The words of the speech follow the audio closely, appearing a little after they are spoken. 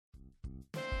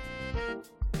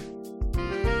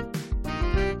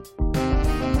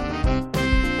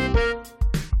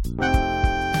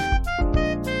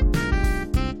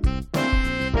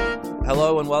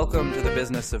Hello and welcome to the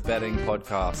Business of Betting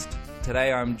podcast.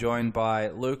 Today I'm joined by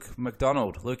Luke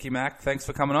McDonald. Lukey Mac, thanks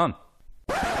for coming on.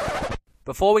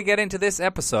 Before we get into this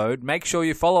episode, make sure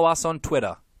you follow us on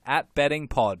Twitter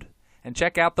 @BettingPod and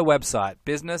check out the website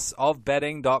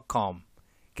businessofbetting.com.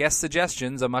 Guest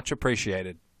suggestions are much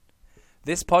appreciated.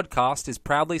 This podcast is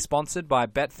proudly sponsored by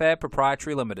Betfair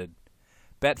Proprietary Limited.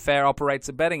 Betfair operates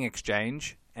a betting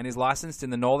exchange and is licensed in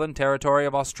the Northern Territory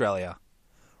of Australia.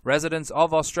 Residents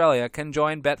of Australia can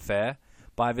join Betfair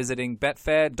by visiting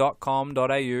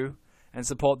betfair.com.au and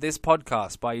support this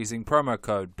podcast by using promo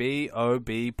code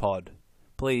BOBPOD.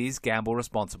 Please gamble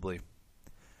responsibly.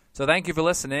 So thank you for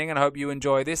listening, and I hope you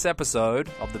enjoy this episode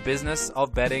of the Business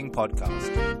of Betting podcast.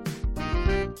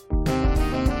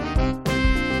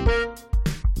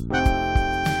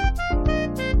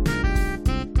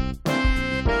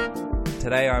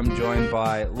 Today I'm joined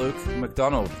by Luke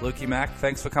McDonald. Lukey Mac,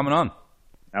 thanks for coming on.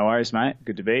 No worries, mate.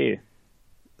 Good to be here.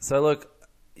 So look,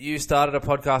 you started a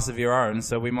podcast of your own,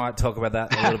 so we might talk about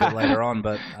that a little bit later on,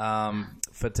 but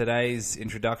for today's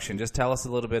introduction, just tell us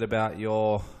a little bit about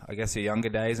your younger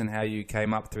days and how you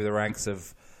came up through the ranks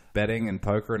of betting and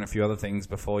poker and a few other things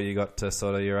before you got to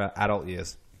sort of your adult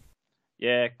years.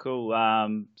 Yeah, cool.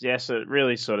 So it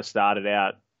really sort of started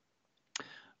out,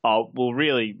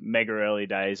 really mega early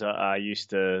days. I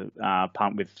used to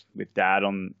punt with Dad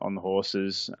on the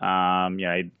horses.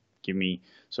 He'd give me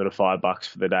sort of $5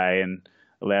 for the day and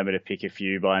allow me to pick a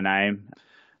few by name.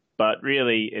 But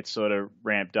really, it sort of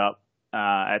ramped up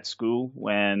at school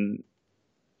when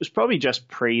it was probably just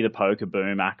pre the poker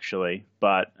boom, actually.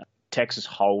 But Texas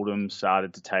Hold'em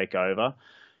started to take over,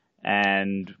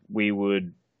 and we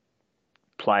would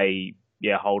play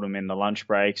Hold'em in the lunch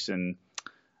breaks, and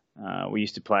we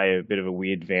used to play a bit of a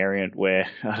weird variant where,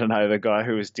 I don't know, the guy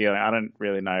who was dealing, I don't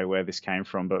really know where this came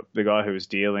from, but the guy who was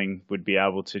dealing would be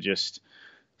able to just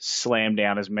slam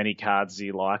down as many cards as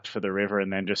he liked for the river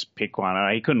and then just pick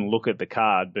one. He couldn't look at the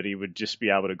card, but he would just be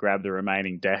able to grab the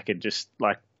remaining deck and just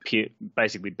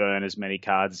basically burn as many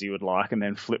cards as he would like and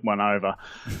then flip one over.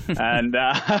 And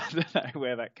I don't know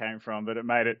where that came from, but it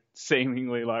made it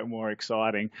seemingly like more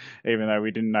exciting, even though we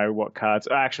didn't know what cards.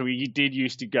 Actually, we did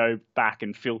used to go back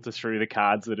and filter through the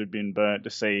cards that had been burnt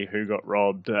to see who got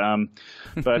robbed. So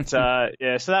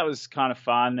that was kind of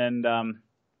fun. And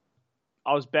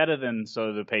I was better than sort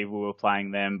of the people who were playing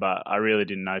them, but I really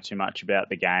didn't know too much about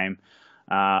the game.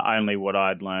 Only what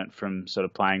I'd learnt from sort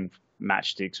of playing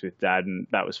matchsticks with Dad, and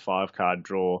that was 5-card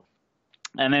draw.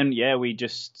 And then we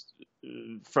just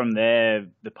from there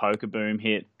the poker boom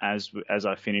hit as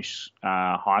I finished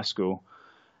high school,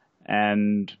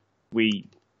 and we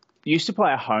used to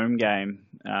play a home game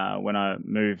when I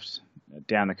moved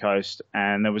down the coast,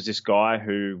 and there was this guy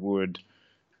who would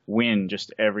win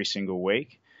just every single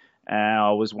week, and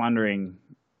I was wondering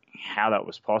how that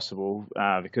was possible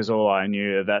because all I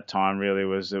knew at that time really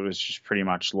was it was just pretty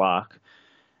much luck.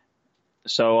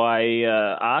 So I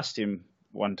asked him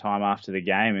one time after the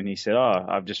game, and he said,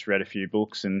 I've just read a few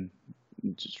books and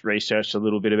just researched a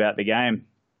little bit about the game,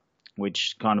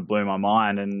 which kind of blew my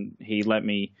mind. And he let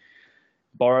me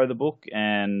borrow the book,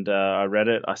 and I read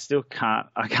it. I can't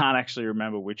actually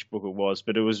remember which book it was,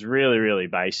 but it was really, really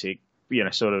basic,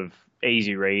 sort of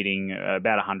easy reading,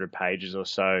 about 100 pages or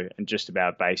so, and just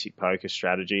about basic poker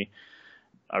strategy.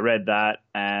 I read that,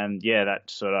 and that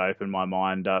sort of opened my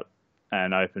mind up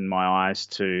and opened my eyes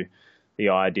to the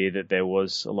idea that there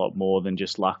was a lot more than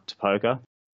just luck to poker.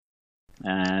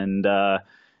 And so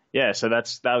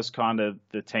that was kind of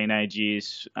the teenage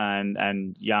years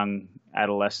and young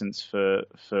adolescence for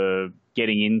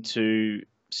getting into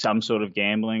some sort of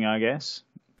gambling, I guess.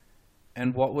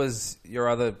 And what was your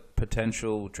other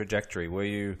potential trajectory? Were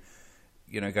you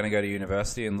going to go to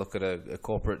university and look at a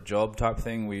corporate job type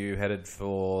thing? Were you headed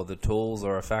for the tools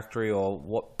or a factory, or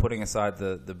what? Putting aside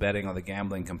the betting or the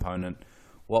gambling component,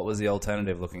 what was the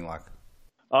alternative looking like?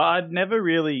 I'd never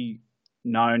really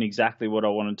known exactly what I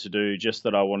wanted to do, just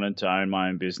that I wanted to own my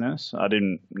own business. I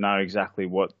didn't know exactly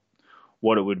what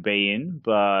it would be in,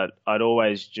 but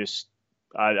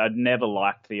I'd never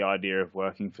liked the idea of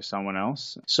working for someone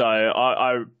else. So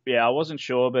I wasn't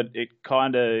sure, but it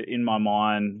kind of, in my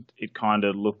mind, it kind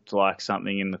of looked like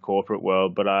something in the corporate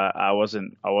world, but I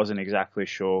wasn't exactly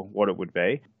sure what it would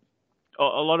be. A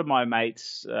lot of my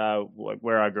mates,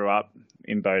 where I grew up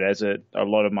in Beaudesert, a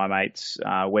lot of my mates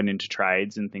went into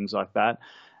trades and things like that.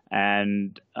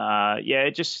 And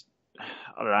it just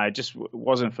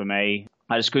wasn't for me.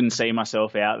 I just couldn't see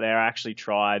myself out there. I actually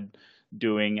tried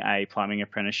doing a plumbing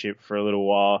apprenticeship for a little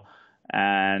while.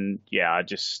 And yeah, I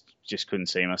just couldn't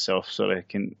see myself sort of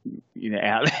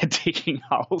out there digging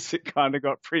holes. It kind of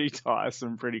got pretty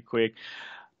tiresome pretty quick.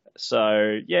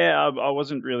 So yeah, I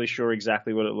wasn't really sure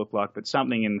exactly what it looked like, but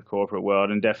something in the corporate world,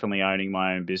 and definitely owning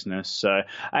my own business. So,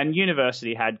 and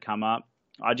university had come up.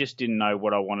 I just didn't know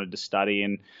what I wanted to study.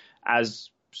 And as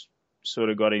sort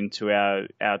of got into our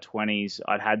 20s,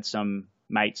 I'd had some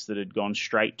mates that had gone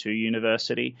straight to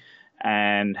university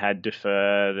and had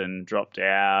deferred and dropped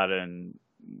out, and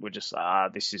were just,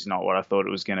 this is not what I thought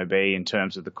it was going to be in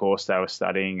terms of the course they were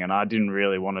studying, and I didn't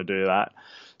really want to do that.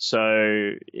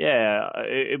 So yeah,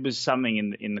 it was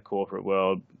something in the corporate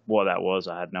world. What that was,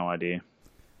 I had no idea.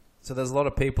 So there's a lot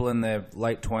of people in their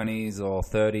late 20s or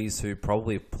 30s who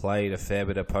probably played a fair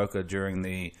bit of poker during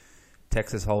the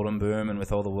Texas Hold'em boom, and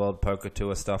with all the World Poker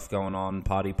Tour stuff going on,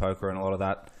 party poker and a lot of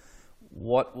that.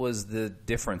 What was the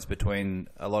difference between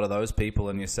a lot of those people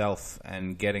and yourself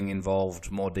and getting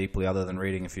involved more deeply other than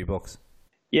reading a few books?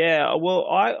 Yeah, well,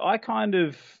 I kind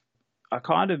of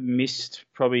missed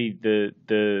probably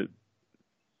the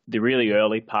really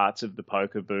early parts of the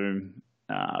poker boom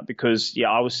because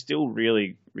I was still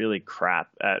really crap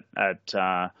at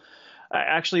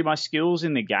actually my skills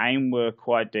in the game were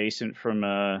quite decent from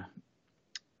a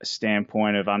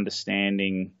standpoint of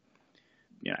understanding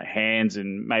hands,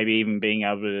 and maybe even being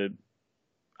able to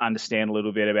understand a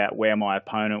little bit about where my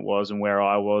opponent was and where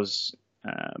I was.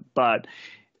 But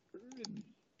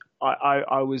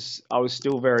I was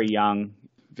still very young,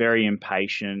 very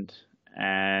impatient,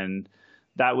 and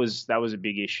that was a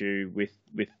big issue with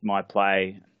my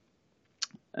play.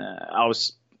 I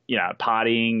was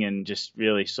partying and just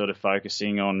really sort of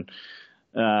focusing on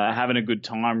having a good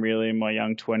time really in my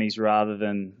young 20s rather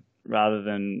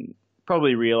than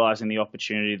probably realizing the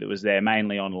opportunity that was there,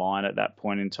 mainly online at that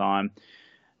point in time.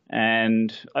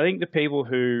 And I think the people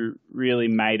who really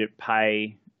made it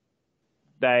pay,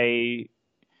 I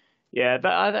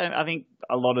think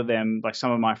a lot of them, like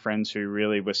some of my friends who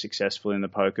really were successful in the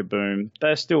poker boom,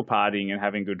 they're still partying and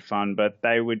having good fun, but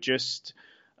they were just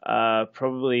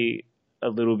probably a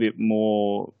little bit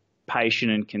more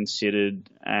patient and considered.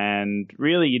 And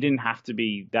really, you didn't have to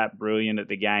be that brilliant at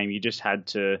the game. You just had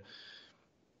to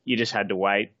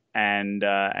wait and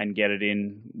get it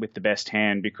in with the best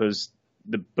hand, because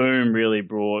the boom really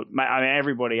brought. I mean,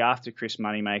 everybody after Chris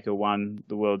Moneymaker won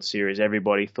the World Series,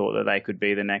 everybody thought that they could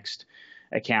be the next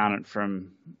accountant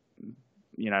from,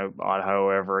 Idaho,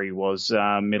 wherever he was,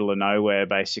 middle of nowhere,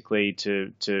 basically,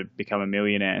 to become a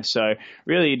millionaire. So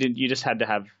really, you just had to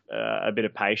have a bit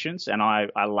of patience, and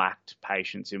I lacked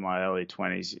patience in my early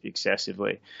 20s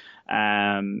excessively.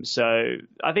 So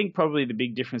I think probably the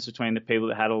big difference between the people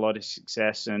that had a lot of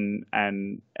success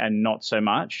and not so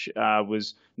much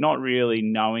was not really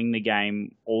knowing the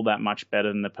game all that much better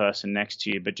than the person next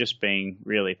to you, but just being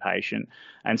really patient.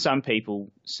 And some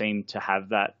people seem to have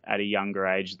that at a younger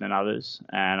age than others,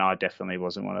 and I definitely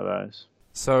wasn't one of those.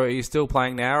 So are you still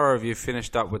playing now, or have you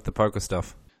finished up with the poker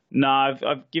stuff? No,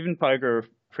 I've given poker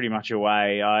pretty much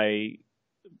away. I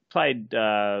played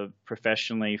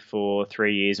professionally for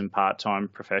 3 years and part-time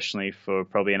professionally for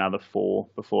probably another 4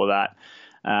 before that.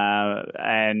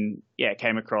 And yeah,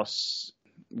 came across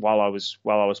while I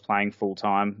was playing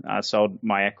full-time. I sold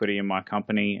my equity in my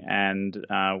company and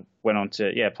went on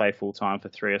to play full-time for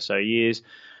 3 or so years,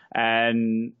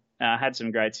 and had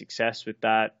some great success with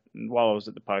that. And while I was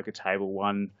at the poker table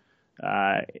one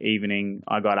evening,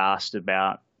 I got asked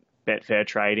about Betfair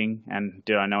trading and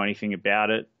did I know anything about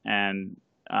it, and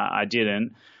I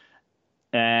didn't.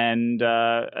 And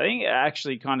I think it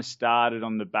actually kind of started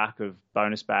on the back of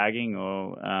bonus bagging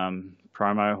or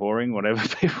promo whoring, whatever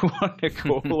people want to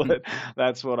call it.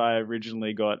 That's what I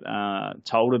originally got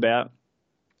told about.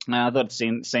 I thought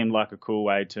it seemed like a cool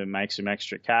way to make some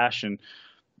extra cash. And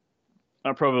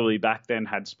I probably back then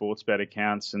had sports bet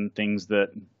accounts and things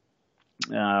that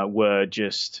were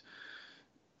just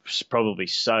probably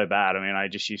so bad. I mean, I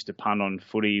just used to punt on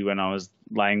footy when I was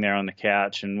laying there on the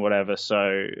couch and whatever.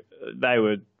 So they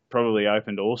were probably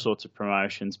open to all sorts of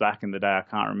promotions back in the day. I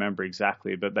can't remember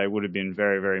exactly, but they would have been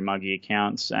very, very muggy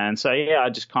accounts. And so, I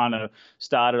just kind of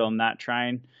started on that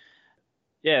train.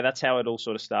 Yeah, that's how it all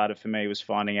sort of started for me, was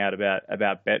finding out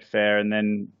about Betfair and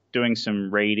then doing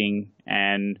some reading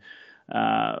and,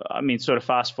 sort of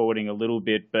fast forwarding a little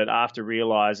bit, but after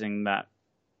realizing that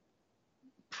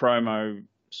promo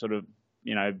sort of,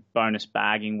 bonus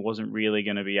bagging wasn't really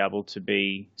going to be able to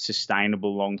be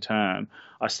sustainable long term,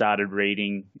 I started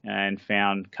reading and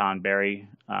found Khan Berry,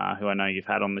 who I know you've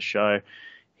had on the show.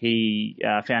 He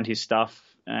found his stuff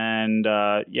and,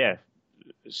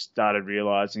 started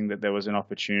realizing that there was an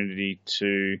opportunity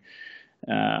to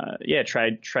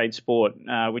trade sport,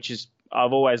 which is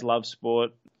I've always loved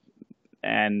sport,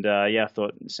 and I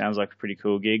thought it sounds like a pretty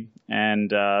cool gig,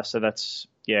 and so that's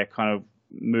kind of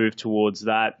moved towards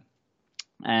that,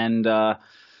 and I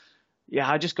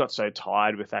just got so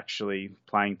tired with actually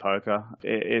playing poker.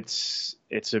 It's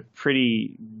a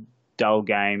pretty dull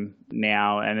game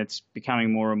now, and it's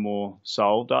becoming more and more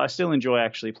solved. I still enjoy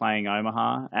actually playing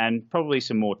Omaha and probably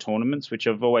some more tournaments, which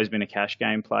I've always been a cash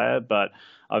game player, but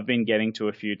I've been getting to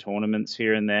a few tournaments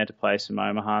here and there to play some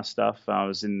Omaha stuff. I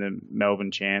was in the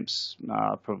Melbourne Champs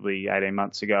probably 18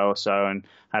 months ago or so and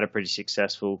had a pretty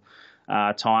successful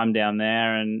time down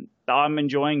there, and I'm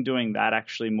enjoying doing that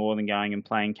actually more than going and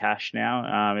playing cash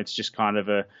now. It's just kind of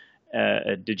a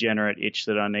degenerate itch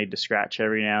that I need to scratch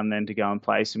every now and then to go and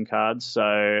play some cards. So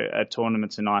a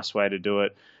tournament's a nice way to do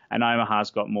it. And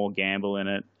Omaha's got more gamble in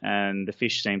it, and the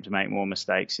fish seem to make more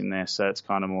mistakes in there, so it's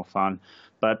kind of more fun.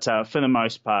 But for the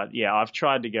most part, I've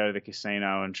tried to go to the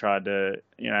casino and tried to,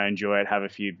 enjoy it, have a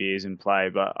few beers and play,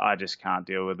 but I just can't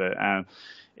deal with it.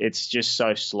 It's just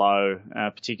so slow,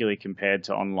 particularly compared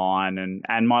to online,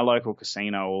 and my local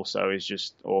casino also is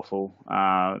just awful.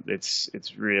 It's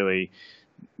really,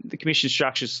 the commission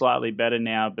structure is slightly better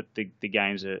now, but the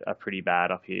games are pretty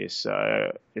bad up here.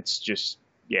 So it's just,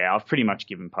 I've pretty much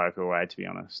given poker away, to be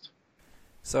honest.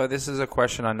 So this is a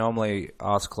question I normally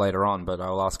ask later on, but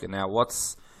I'll ask it now.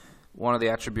 What's one of the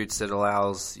attributes that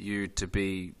allows you to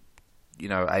be,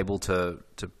 able to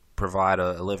provide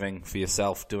a living for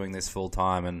yourself doing this full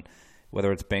time, and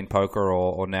whether it's been poker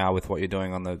or now with what you're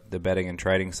doing on the betting and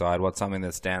trading side, what's something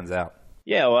that stands out?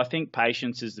 Yeah, well, I think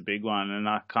patience is the big one, and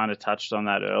I kind of touched on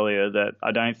that earlier, that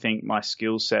I don't think my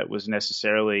skill set was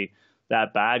necessarily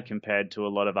that bad compared to a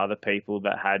lot of other people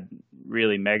that had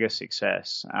really mega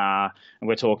success. And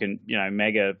we're talking,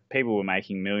 mega, people were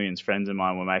making millions. Friends of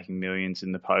mine were making millions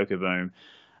in the poker boom.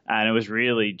 And it was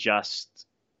really just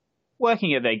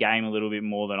working at their game a little bit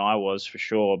more than I was, for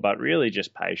sure, but really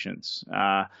just patience.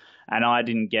 And I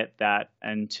didn't get that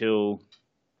until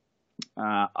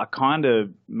I kind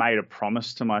of made a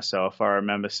promise to myself. I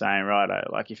remember saying,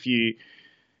 right, like if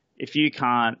you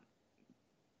can't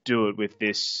do it with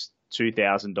this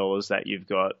 $2,000 that you've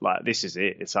got, like, this is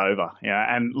it, it's over.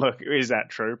 And look, is that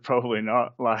true? Probably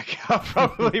not. Like, I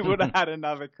probably would have had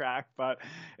another crack, but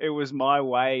it was my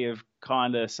way of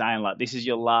kind of saying, like, this is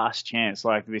your last chance.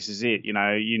 Like, this is it.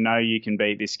 You can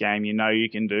beat this game. You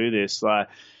can do this. Like,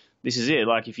 this is it.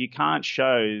 Like, if you can't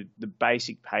show the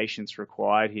basic patience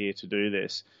required here to do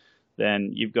this,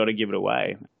 then you've got to give it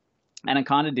away. And it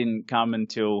kind of didn't come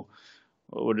until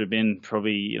it would have been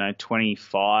probably,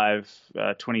 23,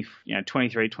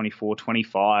 24,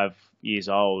 25 years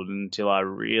old, until I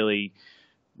really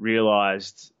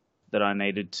realized that I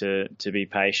needed to be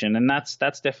patient. And that's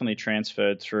definitely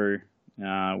transferred through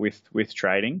with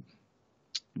trading.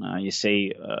 You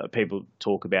see people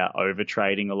talk about over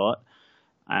trading a lot,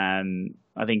 and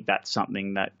I think that's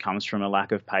something that comes from a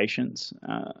lack of patience.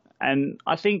 And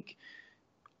I think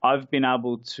I've been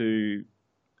able to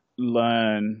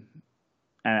learn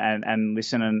and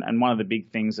listen, and one of the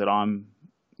big things that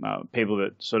people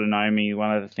that sort of know me,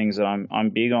 one of the things that I'm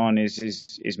big on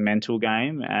is mental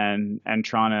game, and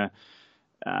trying to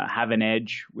have an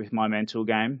edge with my mental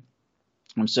game.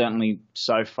 I'm certainly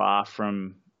so far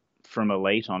from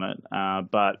elite on it,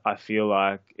 but I feel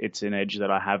like it's an edge that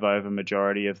I have over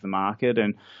majority of the market.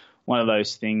 And one of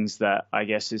those things that I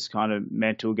guess is kind of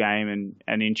mental game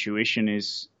and intuition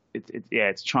is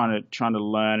it's trying to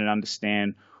learn and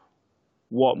understand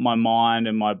what my mind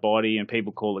and my body, and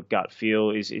people call it gut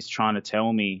feel, is trying to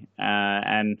tell me.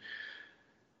 And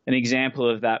an example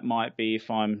of that might be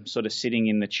if I'm sort of sitting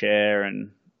in the chair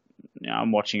and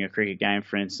I'm watching a cricket game,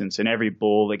 for instance, and every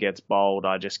ball that gets bowled,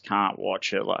 I just can't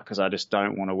watch it, because I just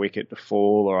don't want a wicket to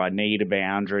fall, or I need a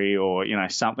boundary, or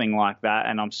something like that.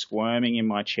 And I'm squirming in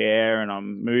my chair and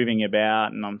I'm moving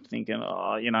about and I'm thinking,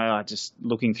 I just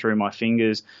looking through my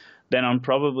fingers. Then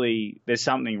there's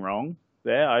something wrong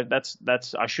there.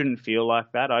 I shouldn't feel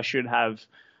like that. I should have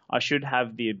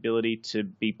the ability to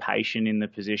be patient in the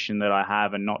position that I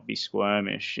have and not be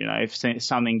squirmish. If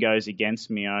something goes against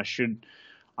me, I shouldn't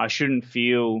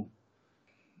feel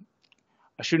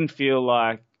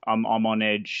like I'm on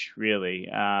edge, really.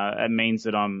 It means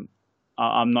that I'm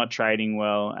not trading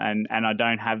well, and I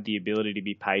don't have the ability to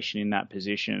be patient in that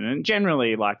position. And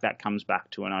generally, like, that comes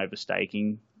back to an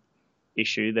overstaking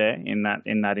issue there in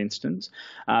that instance.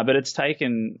 But it's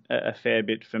taken a fair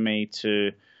bit for me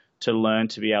to learn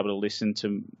to be able to listen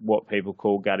to what people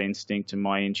call gut instinct and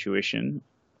my intuition.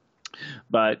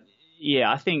 But yeah,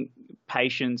 I think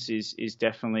patience is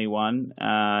definitely one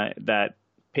that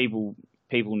people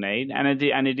people need, and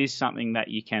it is something that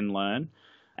you can learn,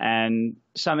 and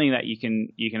something that you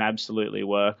can absolutely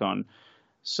work on.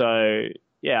 So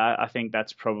yeah, I think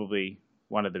that's probably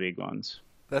one of the big ones.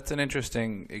 That's an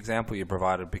interesting example you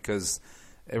provided, because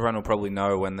everyone will probably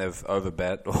know when they've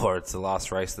overbet, or it's the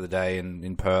last race of the day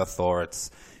in Perth, or it's,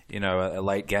 a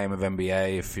late game of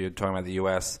NBA if you're talking about the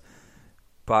US.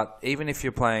 But even if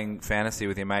you're playing fantasy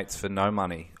with your mates for no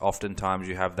money, oftentimes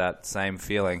you have that same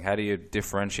feeling. How do you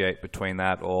differentiate between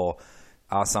that, or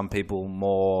are some people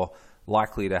more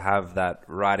likely to have that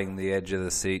riding the edge of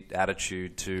the seat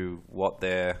attitude to what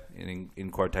they're, in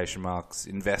quotation marks,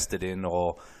 invested in,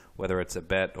 or whether it's a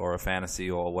bet or a fantasy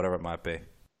or whatever it might be?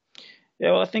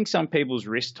 Yeah, well, I think some people's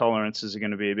risk tolerances are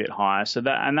going to be a bit higher, so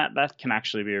that can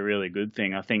actually be a really good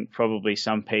thing. I think probably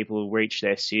some people reach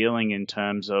their ceiling in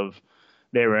terms of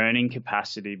their earning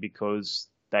capacity because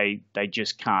they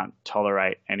just can't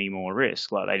tolerate any more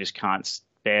risk. Like, they just can't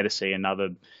bear to see another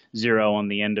zero on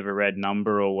the end of a red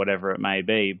number or whatever it may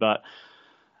be. But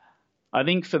I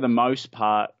think for the most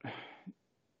part,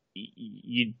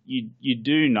 you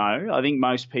do know. I think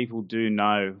most people do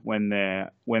know when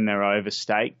they're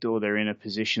overstaked, or they're in a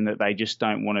position that they just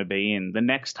don't want to be in. The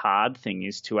next hard thing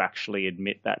is to actually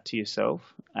admit that to yourself,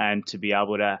 and to be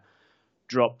able to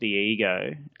drop the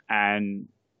ego and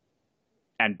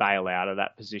bail out of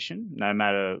that position. No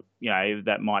matter,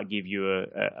 that might give you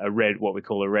what we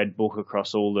call a red book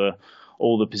across all the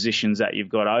positions that you've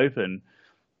got open.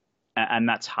 And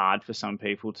that's hard for some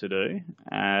people to do.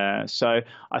 So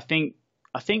I think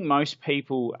most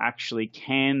people actually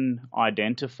can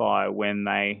identify when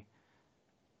they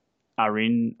are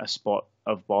in a spot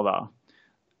of bother.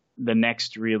 The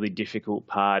next really difficult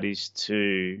part is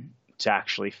to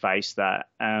actually face that.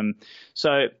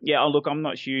 So yeah, look, I'm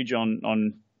not huge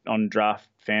on draft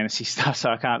fantasy stuff, so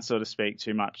I can't sort of speak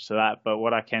too much to that. But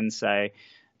what I can say,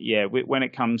 yeah, when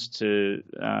it comes to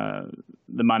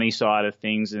the money side of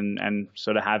things and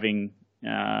sort of having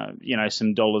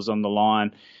some dollars on the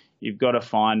line, you've got to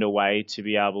find a way to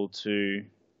be able to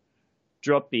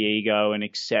drop the ego and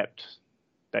accept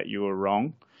that you were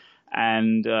wrong.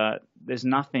 And there's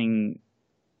nothing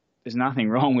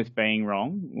wrong with being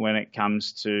wrong when it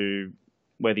comes to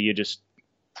whether you're just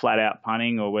flat out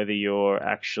punting or whether you're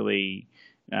actually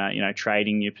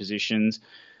trading your positions.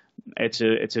 It's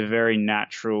a very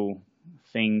natural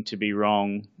thing to be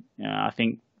wrong. I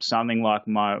think something like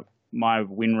my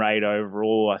win rate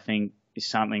overall, I think, is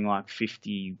something like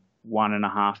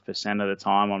 51.5% of the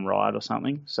time I'm right or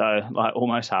something. So like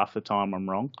almost half the time I'm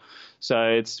wrong. So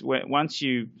it's once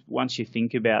you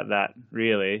think about that,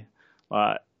 really,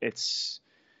 it's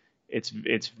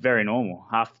very normal.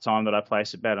 Half the time that I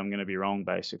place a bet, I'm going to be wrong,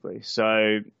 basically.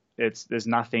 So there's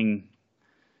nothing.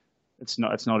 It's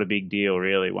not a big deal,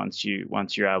 really, once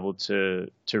you're able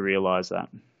to realize that.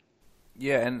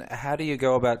 Yeah, and how do you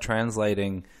go about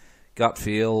translating gut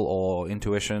feel or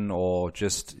intuition, or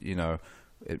just,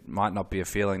 it might not be a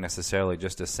feeling necessarily,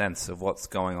 just a sense of what's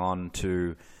going on,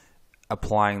 to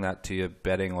applying that to your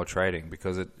betting or trading?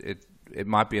 Because it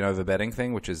might be an overbetting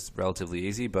thing, which is relatively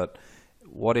easy, but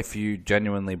what if you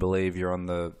genuinely believe you're on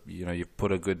the, you've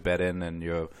put a good bet in and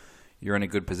you're in a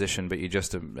good position, but you're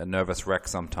just a nervous wreck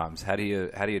sometimes? How do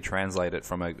you translate it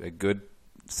from a good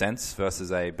sense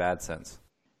versus a bad sense?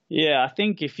 Yeah, I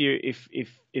think if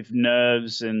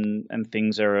nerves and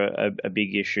things are a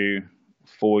big issue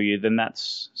for you, then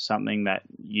that's something that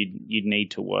you'd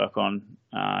need to work on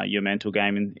your mental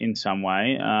game in some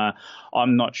way.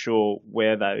 I'm not sure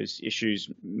where those issues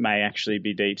may actually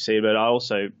be deep-seated, but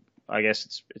I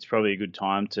guess it's probably a good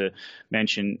time to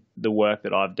mention the work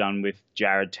that I've done with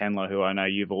Jared Tendler, who I know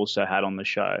you've also had on the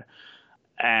show.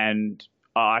 And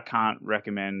I can't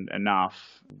recommend enough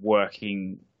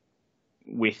working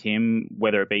with him,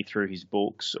 whether it be through his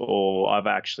books, or I've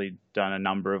actually done a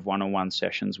number of one-on-one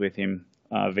sessions with him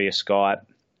via Skype.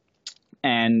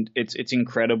 And it's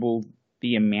incredible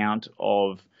the amount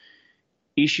of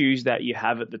issues that you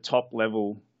have at the top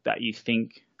level that you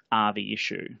think are the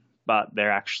issue, but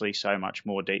they're actually so much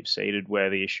more deep-seated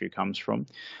where the issue comes from,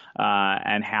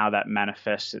 and how that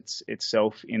manifests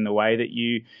itself in the way that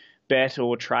you bet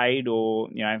or trade, or,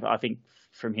 I think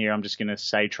from here I'm just going to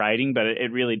say trading, but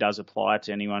it really does apply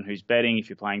to anyone who's betting. If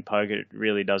you're playing poker, it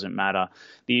really doesn't matter.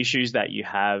 The issues that you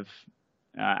have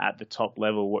at the top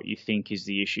level, what you think is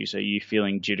the issue, so you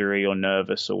feeling jittery or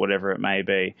nervous or whatever it may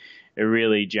be, it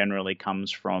really generally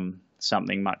comes from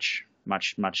something much,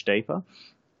 much, much deeper.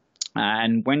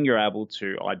 And when you're able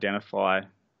to identify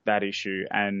that issue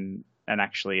and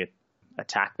actually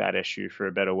attack that issue, for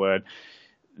a better word,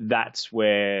 that's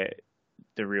where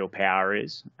the real power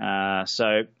is.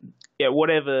 So yeah,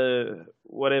 whatever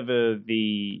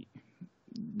the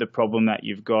problem that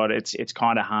you've got, it's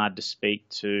kind of hard to speak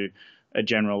to a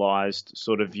generalized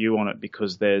sort of view on it,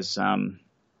 because there's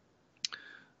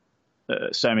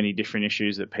so many different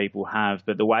issues that people have.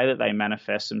 But the way that they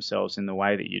manifest themselves in the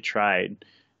way that you trade,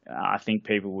 I think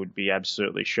people would be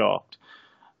absolutely shocked.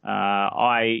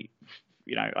 I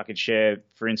could share,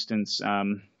 for instance,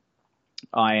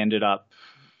 I ended up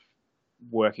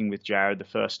working with Jared. The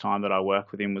first time that I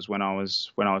worked with him was when I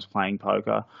was playing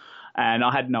poker, and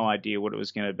I had no idea what it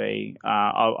was going to be.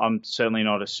 I'm certainly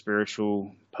not a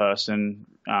spiritual person.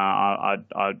 I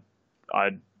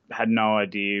had no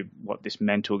idea what this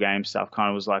mental game stuff kind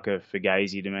of was like, a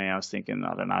fugazi to me. I was thinking,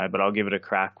 I don't know, but I'll give it a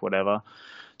crack, whatever.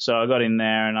 So I got in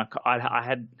there, and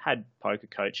I had poker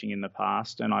coaching in the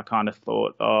past, and I kind of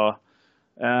thought,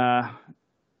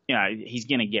 he's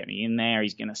going to get me in there.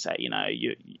 He's going to say,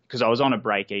 because I was on a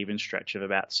break-even stretch of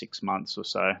about 6 months or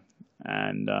so,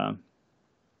 and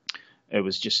it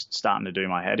was just starting to do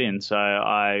my head in. So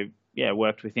I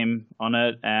worked with him on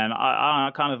it, and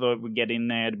I kind of thought we'd get in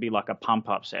there to be like a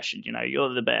pump-up session.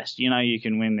 You're the best. You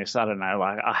can win this. I don't know.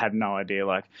 Like, I had no idea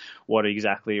like what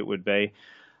exactly it would be.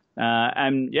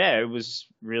 It was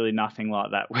really nothing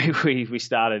like that. We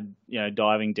started,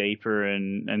 diving deeper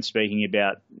and speaking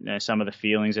about some of the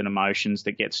feelings and emotions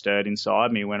that get stirred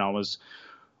inside me when I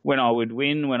would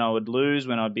win, when I would lose,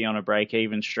 when I'd be on a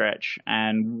break-even stretch,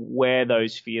 and where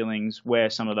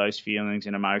some of those feelings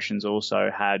and emotions also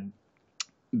had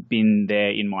been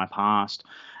there in my past.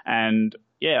 And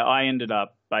I ended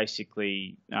up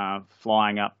basically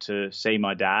flying up to see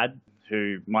my dad.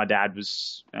 My dad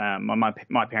was,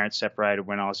 my parents separated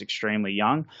when I was extremely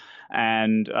young.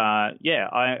 And,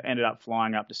 I ended up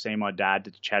flying up to see my dad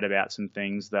to chat about some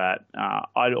things that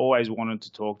I'd always wanted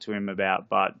to talk to him about,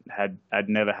 but had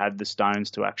never had the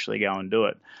stones to actually go and do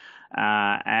it.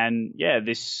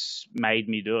 This made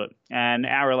me do it. And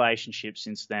our relationship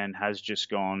since then has just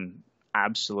gone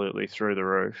absolutely through the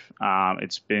roof.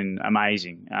 It's been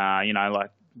amazing.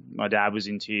 Like, my dad was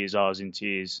in tears, I was in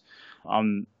tears.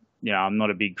 I'm not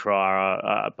a big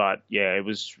crier, but it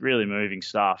was really moving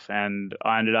stuff. And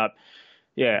I ended up,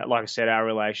 like I said, our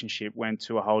relationship went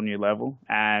to a whole new level,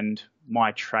 and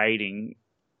my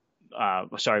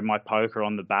my poker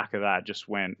on the back of that just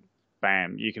went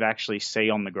bam. You could actually see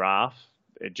on the graph,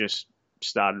 it just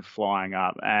started flying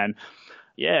up. And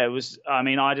it was,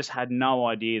 I just had no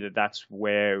idea that that's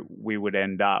where we would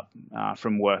end up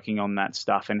from working on that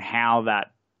stuff, and how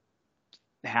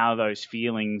those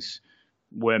feelings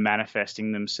were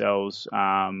manifesting themselves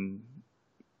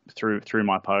through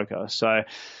my poker. So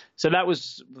that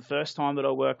was the first time that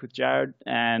I worked with Jared,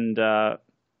 and I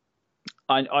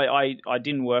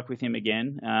didn't work with him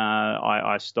again.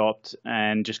 I stopped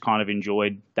and just kind of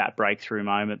enjoyed that breakthrough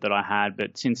moment that I had,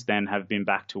 but since then have been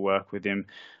back to work with him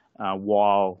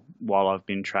while I've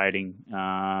been trading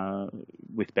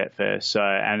with Betfair. So,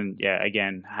 and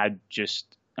again, had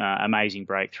just amazing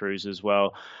breakthroughs as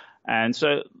well. And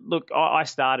so, look, I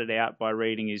started out by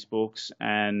reading his books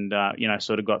and,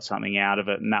 sort of got something out of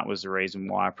it. And that was the reason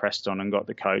why I pressed on and got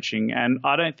the coaching. And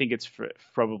I don't think it's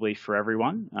probably for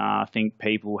everyone. I think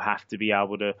people have to be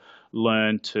able to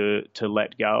learn to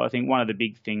let go. I think one of the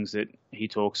big things that he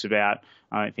talks about,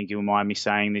 I don't think you'll mind me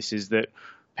saying this, is that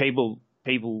people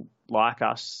like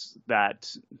us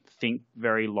that think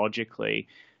very logically,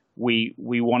 we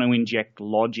want to inject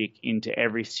logic into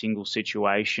every single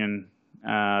situation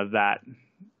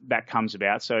that comes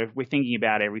about. So if we're thinking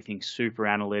about everything super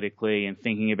analytically and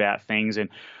thinking about things,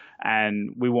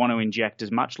 and we want to inject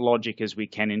as much logic as we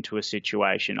can into a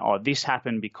situation. Oh, this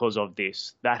happened because of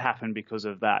this. That happened because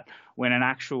of that. When in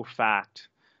actual fact,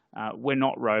 we're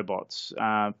not robots.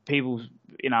 People,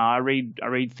 I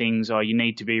read things. Oh, you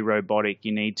need to be robotic.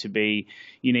 You need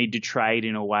to trade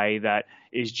in a way that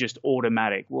is just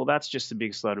automatic. Well, that's just the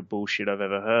biggest load of bullshit I've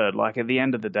ever heard. Like, at the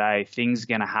end of the day, things are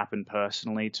going to happen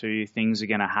personally to you. Things are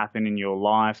going to happen in your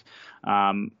life.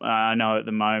 I know at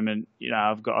the moment,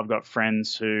 I've got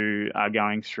friends who are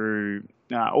going through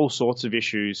all sorts of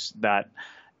issues that.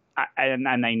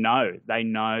 And they know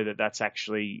that that's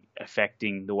actually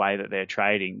affecting the way that they're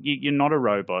trading. You're not a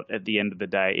robot at the end of the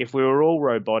day. If we were all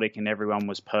robotic and everyone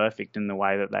was perfect in the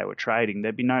way that they were trading,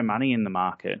 there'd be no money in the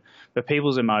market. But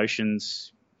people's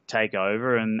emotions take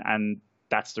over, and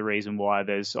that's the reason why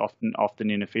there's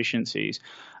often inefficiencies.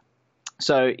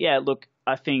 So, look,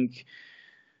 I think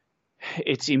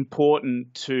it's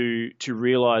important to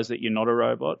realize that you're not a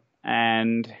robot,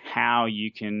 and how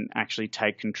you can actually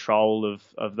take control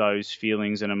of those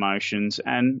feelings and emotions.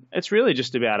 And it's really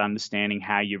just about understanding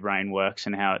how your brain works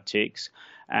and how it ticks.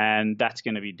 And that's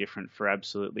going to be different for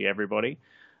absolutely everybody.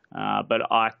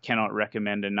 But I cannot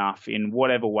recommend enough in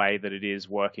whatever way that it is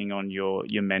working on your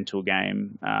mental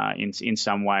game in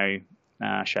some way,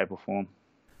 shape or form.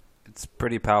 It's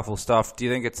pretty powerful stuff. Do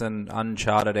you think it's an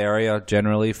uncharted area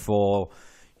generally for,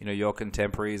 your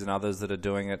contemporaries and others that are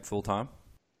doing it full time?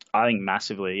 I think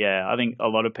massively, yeah. I think a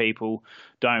lot of people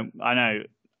don't. I know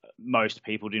most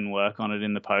people didn't work on it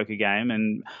in the poker game,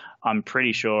 and I'm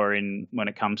pretty sure when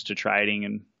it comes to trading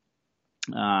and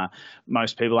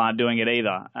most people aren't doing it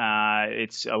either.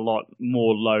 It's a lot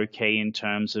more low key in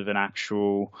terms of an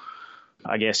actual,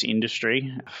 I guess,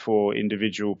 industry for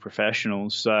individual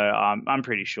professionals. So I'm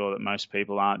pretty sure that most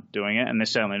people aren't doing it, and they're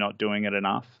certainly not doing it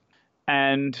enough.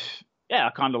 And yeah, I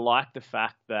kind of like the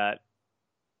fact that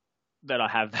I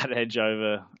have that edge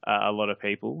over a lot of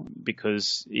people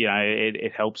because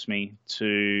it helps me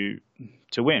to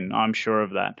win. I'm sure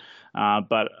of that.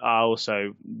 But I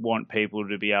also want people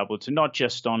to be able to not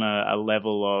just on a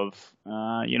level of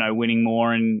winning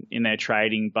more in their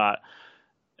trading, but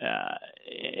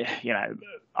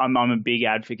I'm a big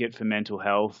advocate for mental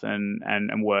health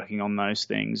and working on those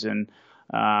things. And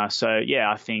so yeah,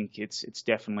 I think it's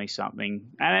definitely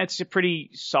something, and it's a pretty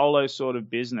solo sort of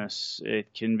business.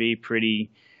 It can be pretty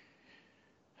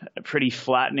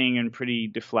flattening and pretty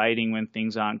deflating when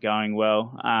things aren't going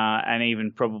well. And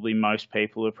even probably most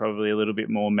people are probably a little bit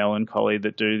more melancholy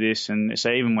that do this. And so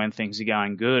even when things are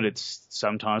going good, it's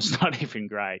sometimes not even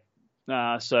great.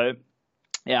 So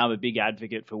yeah, I'm a big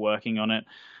advocate for working on it.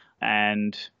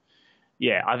 And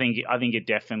yeah, I think it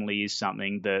definitely is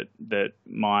something that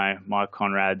my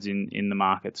Conrads in the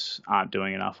markets aren't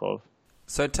doing enough of.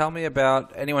 So tell me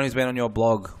about anyone who's been on your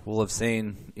blog will have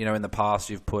seen, in the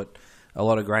past you've put a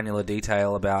lot of granular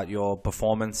detail about your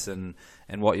performance and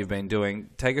what you've been doing.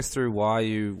 Take us through why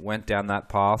you went down that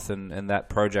path and that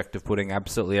project of putting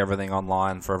absolutely everything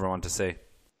online for everyone to see.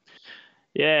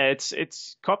 Yeah,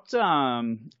 it's copped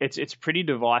it's a pretty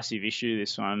divisive issue,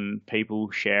 this one, people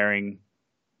sharing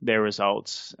their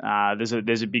results. There's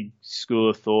a big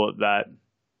school of thought that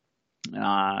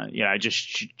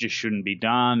just shouldn't be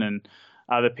done, and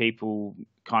other people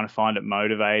kind of find it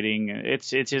motivating.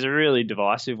 It's a really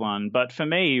divisive one, but for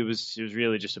me it was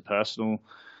really just a personal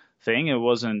thing. It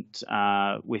wasn't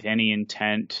with any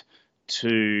intent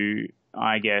to,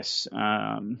 I guess,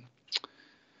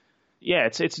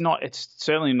 it's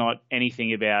certainly not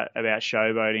anything about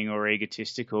showboating or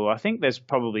egotistical. I think there's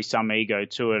probably some ego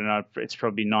to it, and it's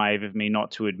probably naive of me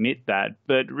not to admit that.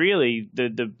 But really,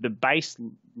 the base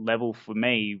level for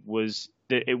me was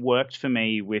that it worked for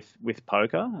me with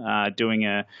poker, doing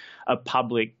a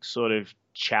public sort of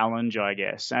challenge, I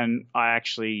guess. And I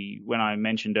actually, when I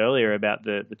mentioned earlier about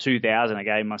the 2000, I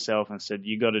gave myself and said,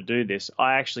 you got to do this.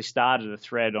 I actually started a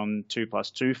thread on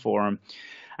 2+2 forum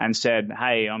and said,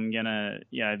 hey, I'm going to,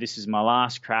 this is my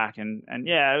last crack. And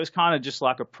yeah, it was kind of just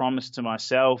like a promise to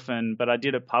myself. But I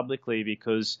did it publicly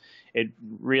because it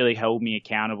really held me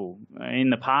accountable.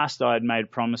 In the past, I had made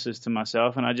promises to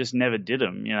myself and I just never did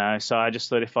them, So I just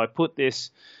thought, if I put this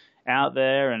out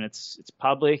there and it's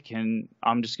public, and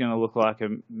I'm just going to look like a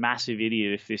massive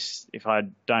idiot if I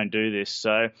don't do this.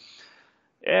 So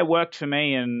yeah, it worked for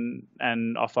me,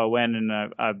 and off I went, and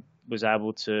I was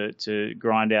able to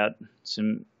grind out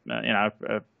some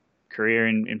a career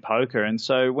in poker. And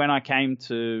so when I came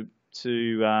to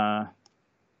Betfair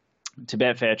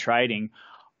Trading,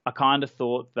 I kind of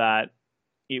thought that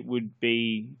it would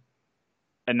be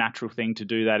a natural thing to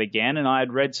do that again. And I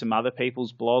had read some other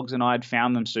people's blogs and I had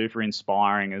found them super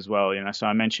inspiring as well. So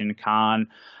I mentioned Khan.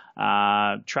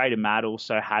 Trader Matt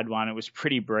also had one. It was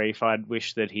pretty brief. I'd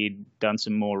wished that he'd done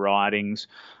some more writings.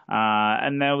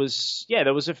 And there was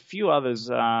a few others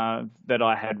that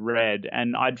I had read,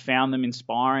 and I'd found them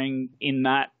inspiring in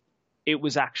that it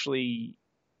was actually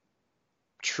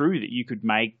true that you could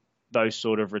make those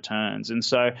sort of returns. And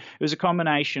so it was a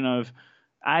combination of,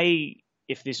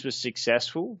 if this was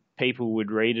successful, people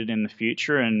would read it in the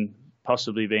future and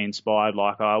possibly be inspired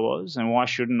like I was. And why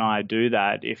shouldn't I do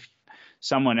that if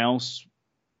someone else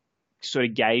sort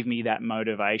of gave me that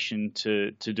motivation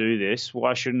to do this?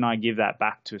 Why shouldn't I give that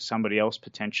back to somebody else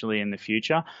potentially in the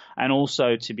future? And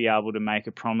also to be able to make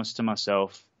a promise to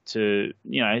myself to,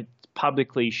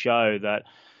 publicly show that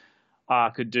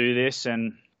I could do this.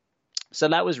 And so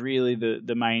that was really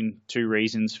the main two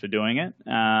reasons for doing it.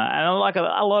 And like a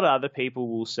lot of other people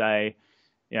will say,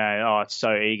 it's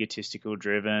so egotistical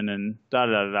driven and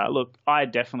da-da-da-da. Look, I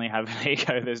definitely have an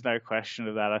ego. There's no question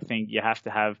of that. I think you have to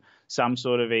have some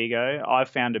sort of ego. I've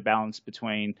found a balance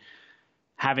between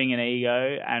having an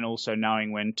ego and also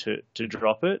knowing when to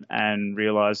drop it and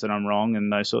realize that I'm wrong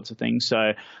and those sorts of things.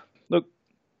 So, look,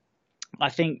 I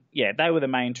think, they were the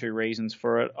main two reasons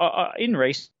for it. In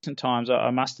recent times, I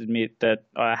must admit that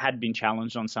I had been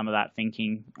challenged on some of that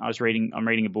thinking. I'm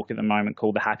reading a book at the moment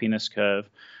called The Happiness Curve,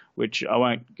 which I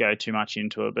won't go too much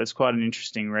into it, but it's quite an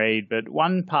interesting read. But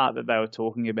one part that they were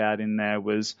talking about in there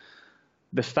was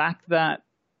the fact that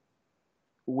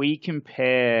we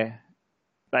compare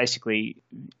basically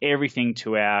everything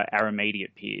to our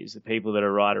immediate peers, the people that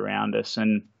are right around us.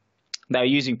 And they were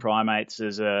using primates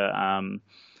as an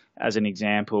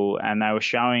example, and they were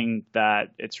showing that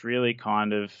it's really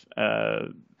kind of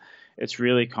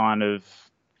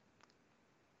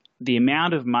the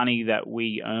amount of money that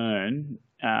we earn.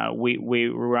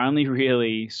 We're only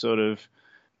really sort of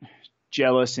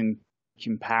jealous in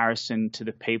comparison to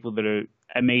the people that are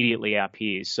immediately our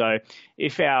peers. So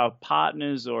if our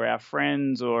partners or our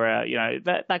friends or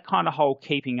that kind of whole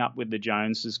keeping up with the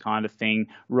Joneses kind of thing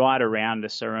right around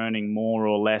us are earning more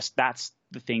or less, that's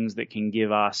the things that can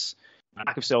give us a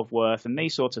lack of self-worth and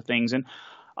these sorts of things. And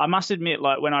I must admit,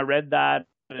 like when I read that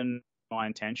and my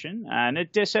intention, and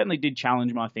it certainly did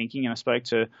challenge my thinking, and I spoke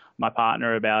to my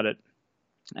partner about it.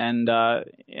 And, I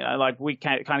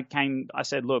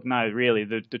said, look, no, really,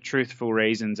 the truthful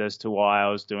reasons as to why I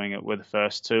was doing it were the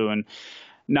first two. And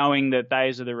knowing that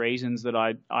those are the reasons that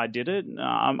I did it,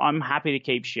 I'm happy to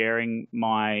keep sharing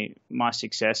my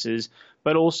successes,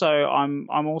 but also I'm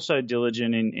also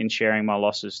diligent in sharing my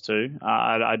losses too.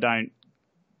 I don't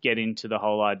get into the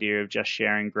whole idea of just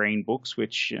sharing green books,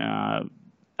 which a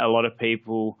lot of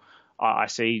people I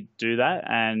see do that,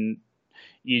 and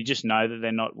you just know that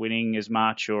they're not winning as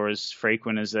much or as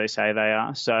frequent as they say they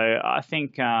are. So I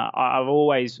think I've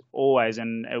always,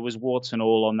 and it was warts and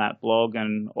all on that blog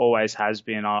and always has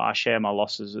been, I share my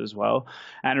losses as well.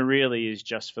 And it really is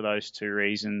just for those two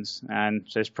reasons. And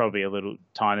there's probably a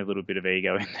tiny little bit of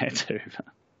ego in there too.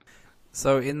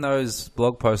 So in those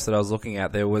blog posts that I was looking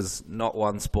at, there was not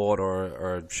one sport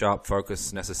or a sharp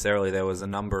focus necessarily. There was a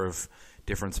number of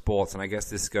different sports. And I guess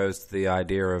this goes to the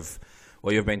idea of,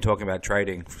 well, you've been talking about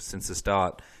trading since the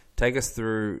start. Take us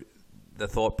through the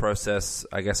thought process,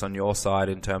 I guess, on your side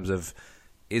in terms of,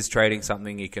 is trading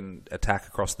something you can attack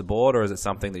across the board, or is it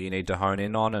something that you need to hone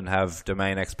in on and have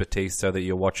domain expertise so that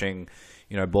you're watching,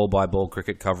 ball-by-ball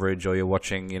cricket coverage, or you're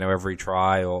watching, every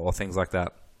try or things like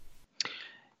that?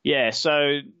 Yeah,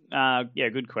 so,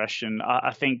 good question.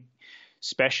 I think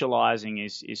specializing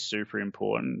is super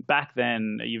important. Back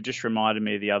then, you've just reminded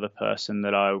me of the other person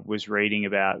that I was reading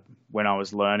about when I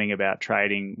was learning about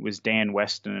trading was Dan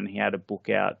Weston, and he had a book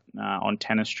out on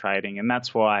tennis trading. And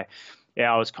that's why,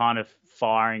 I was kind of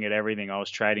firing at everything. I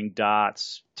was trading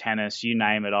darts, tennis, you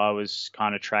name it, I was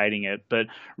kind of trading it. But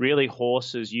really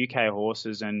horses, UK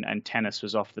horses and tennis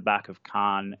was off the back of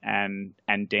Khan and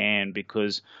Dan,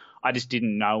 because I just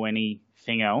didn't know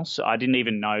anything else. I didn't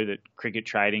even know that cricket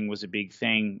trading was a big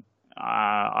thing.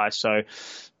 I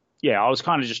was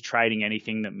kind of just trading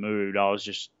anything that moved. I was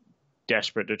just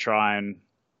desperate to try and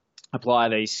apply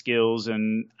these skills,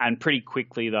 and pretty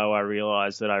quickly though I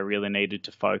realized that I really needed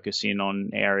to focus in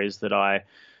on areas that I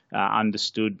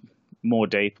understood more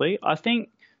deeply. I think,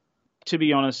 to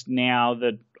be honest, now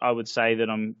that I would say that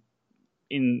I'm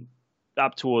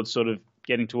up towards sort of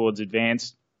getting towards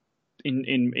advanced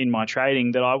in my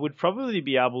trading, that I would probably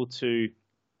be able to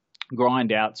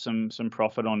grind out some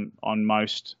profit on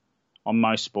most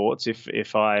sports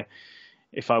if I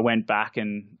went back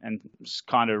and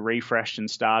kind of refreshed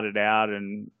and started out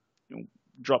and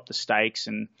dropped the stakes.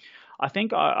 And I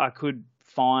think I could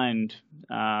find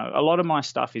a lot of my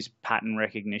stuff is pattern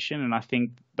recognition, and I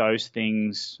think those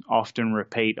things often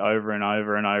repeat over and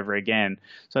over and over again.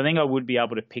 So I think I would be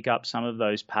able to pick up some of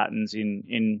those patterns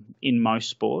in most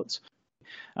sports.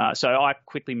 So I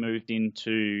quickly moved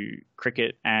into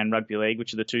cricket and rugby league,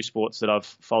 which are the two sports that I've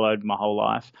followed my whole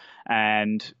life.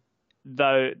 And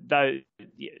though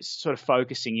sort of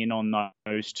focusing in on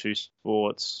those two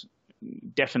sports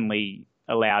definitely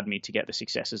allowed me to get the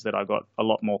successes that I got a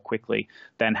lot more quickly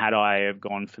than had I have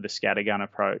gone for the scattergun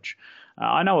approach.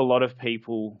 I know a lot of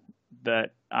people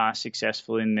that are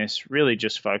successful in this really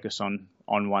just focus on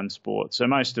one sport. So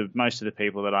most of the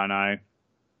people that I know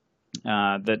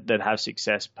that have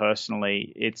success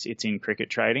personally, it's in cricket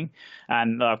trading,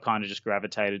 and I've kind of just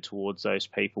gravitated towards those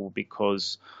people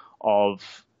because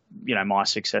of my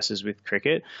successes with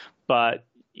cricket. But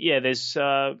yeah, there's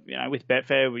with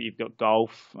Betfair, you've got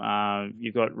golf,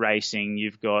 you've got racing,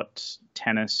 you've got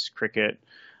tennis, cricket.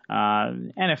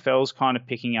 NFL's kind of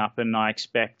picking up, and I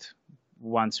expect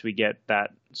once we get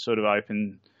that sort of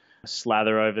open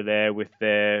slather over there with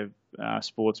their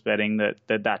sports betting,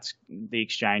 that's the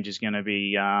exchange is going to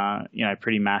be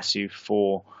pretty massive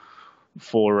for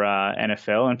for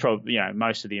NFL and probably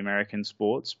most of the American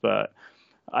sports. But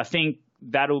I think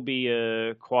that'll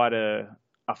be quite a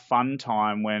fun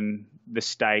time when the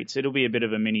States, it'll be a bit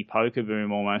of a mini poker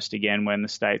boom almost again when the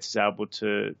States is able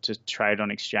to trade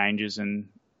on exchanges, and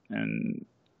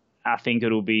I think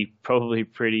it'll be probably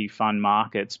pretty fun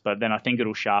markets, but then I think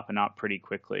it'll sharpen up pretty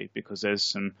quickly because there's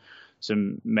some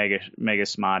mega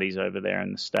smarties over there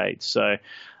in the States. So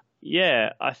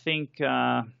yeah, I think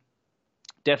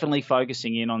definitely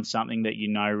focusing in on something that you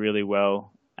know really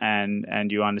well and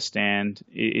you understand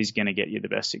is going to get you the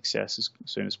best success as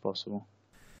soon as possible.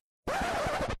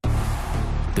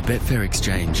 The Betfair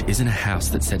Exchange isn't a house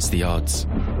that sets the odds.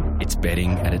 It's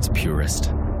betting at its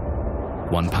purest.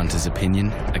 One punter's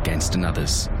opinion against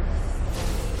another's.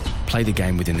 Play the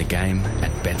game within the game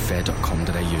at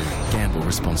betfair.com.au. Gamble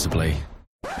responsibly.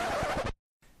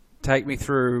 Take me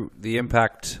through the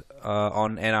impact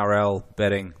on NRL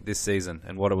betting this season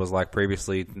and what it was like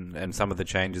previously and some of the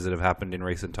changes that have happened in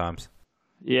recent times.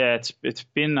 Yeah, it's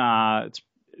been it's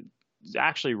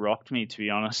actually rocked me, to be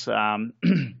honest. I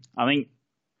think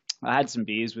I had some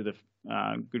beers with a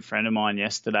good friend of mine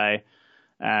yesterday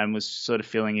and was sort of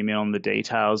filling him in on the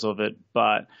details of it.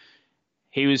 But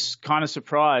he was kind of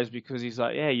surprised because he's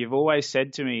like, yeah, you've always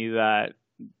said to me that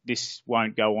this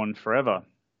won't go on forever.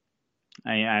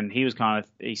 And he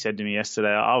said to me yesterday,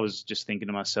 I was just thinking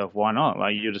to myself, why not?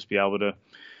 Like, you'll just be able to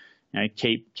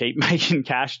keep making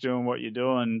cash doing what you're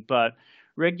doing. But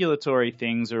regulatory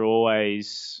things are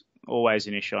always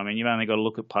an issue. I mean, you've only got to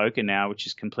look at poker now, which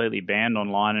is completely banned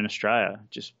online in Australia.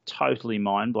 Just totally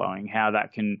mind-blowing how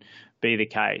that can be the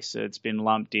case. It's been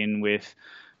lumped in with,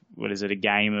 a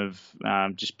game of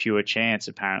just pure chance,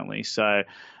 apparently. So,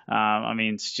 I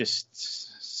mean, it's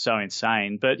just so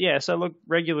insane. But yeah, so look,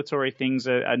 regulatory things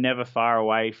are never far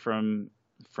away from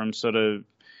sort of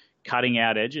cutting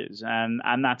out edges,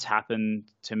 and that's happened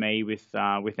to me with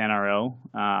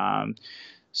NRL.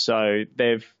 So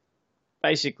they've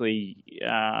basically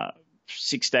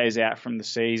 6 days out from the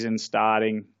season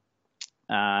starting,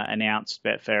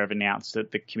 Betfair have announced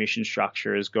that the commission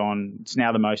structure has gone. It's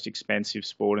now the most expensive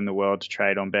sport in the world to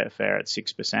trade on Betfair at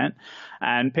 6%.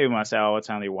 And people might say, oh, it's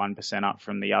only 1% up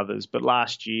from the others. But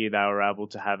last year they were able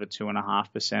to have a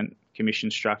 2.5%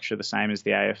 commission structure, the same as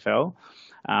the AFL.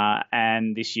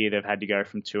 And this year they've had to go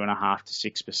from 2.5% to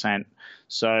 6%.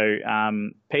 So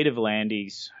Peter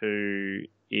V'landys, who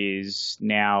is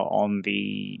now on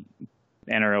the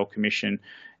NRL commission,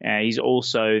 he's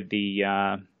also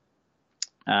the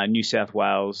New South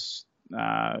Wales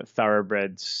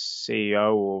Thoroughbreds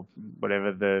CEO, or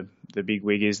whatever the big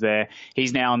wig is there.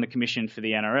 He's now on the commission for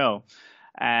the NRL,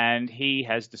 and he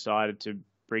has decided to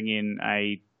bring in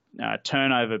a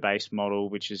turnover-based model,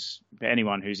 which is,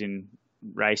 anyone who's in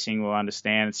racing will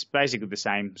understand, it's basically the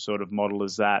same sort of model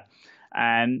as that.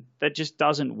 And that just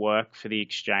doesn't work for the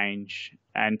exchange,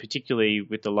 and particularly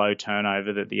with the low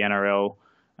turnover that the NRL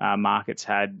markets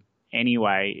had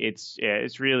anyway,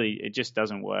 it just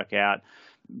doesn't work out.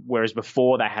 Whereas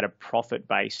before they had a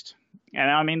profit-based,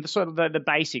 and I mean the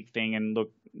basic thing. And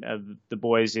look, the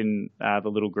boys in the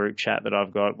little group chat that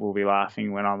I've got will be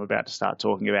laughing when I'm about to start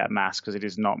talking about maths, because it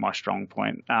is not my strong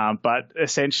point. But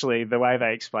essentially, the way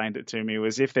they explained it to me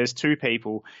was, if there's two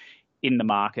people in the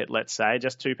market, let's say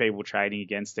just two people trading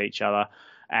against each other,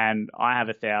 and I have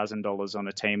 $1,000 on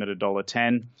a team at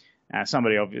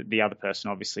 $1.10. The other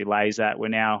person obviously lays that. We're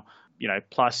now,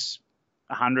 plus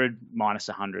 100 minus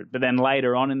 100. But then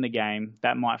later on in the game,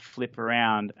 that might flip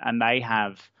around and they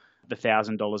have the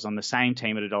 $1,000 on the same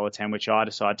team at $1.10, which I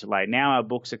decide to lay. Now our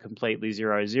books are completely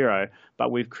 0-0,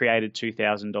 but we've created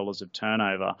 $2,000 of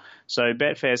turnover. So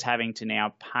Betfair's having to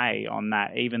now pay on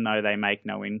that, even though they make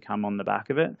no income on the back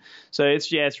of it. So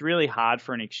it's really hard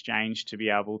for an exchange to be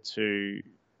able to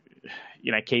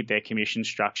keep their commission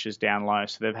structures down low.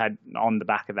 So they've had, on the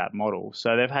back of that model,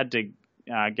 so they've had to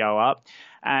go up.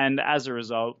 And as a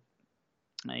result,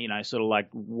 sort of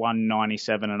like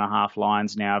 197.5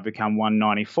 lines now have become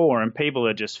 194, and people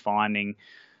are just finding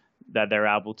that they're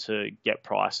able to get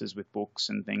prices with books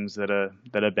and things that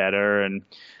are better, and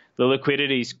the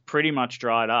liquidity's pretty much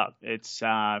dried up. It's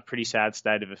a pretty sad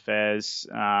state of affairs.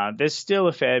 There's still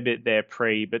a fair bit there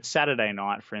but Saturday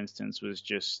night, for instance, was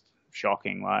just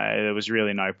shocking. Like, there was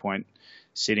really no point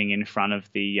sitting in front of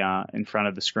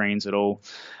the screens at all.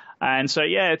 And so,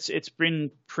 yeah, it's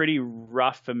been pretty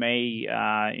rough for me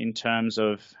in terms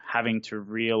of having to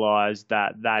realise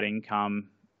that income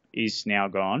is now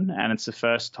gone, and it's the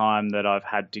first time that I've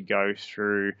had to go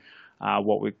through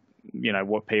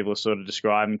what people are sort of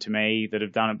describing to me that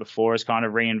have done it before as kind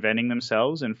of reinventing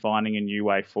themselves and finding a new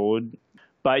way forward.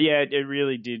 But yeah, it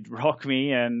really did rock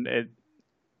me, and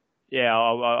yeah,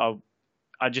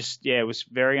 I just, yeah, it was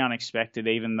very unexpected,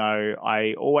 even though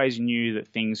I always knew that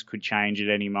things could change at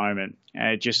any moment.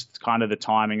 Just kind of the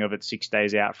timing of it 6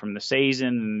 days out from the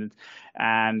season.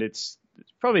 And it's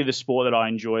probably the sport that I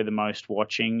enjoy the most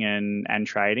watching and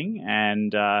trading.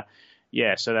 And,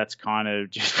 yeah, so that's kind of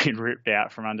just been ripped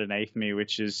out from underneath me,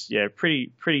 which is, yeah,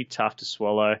 pretty tough to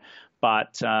swallow.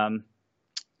 But,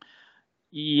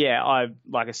 yeah,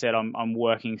 like I said, I'm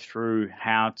working through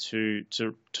how to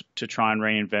try and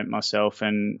reinvent myself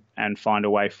and find a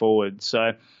way forward.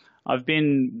 So I've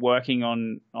been working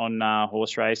on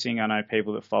horse racing. I know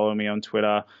people that follow me on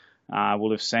Twitter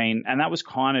will have seen, and that was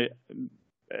kind of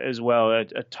as well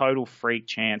a total freak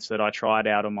chance that I tried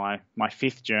out on my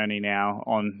fifth journey now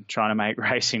on trying to make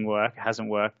racing work. It hasn't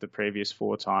worked the previous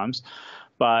 4 times,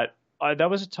 but that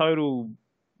was a total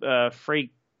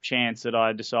freak chance that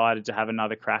I decided to have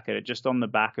another crack at it, just on the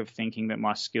back of thinking that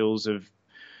my skills have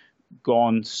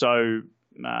gone so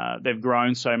they've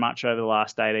grown so much over the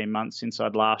last 18 months since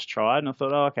I'd last tried, and I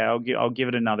thought, oh, okay, I'll give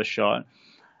it another shot.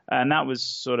 And that was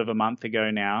sort of a month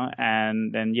ago now,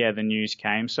 and then yeah, the news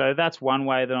came. So that's one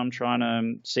way that I'm trying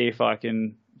to see if I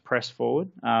can press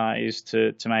forward, is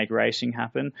to make racing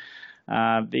happen.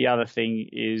 The other thing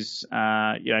is,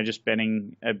 just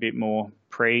betting a bit more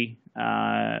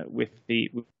with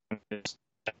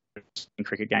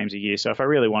cricket games a year. So if I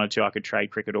really wanted to, I could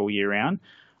trade cricket all year round.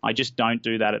 I just don't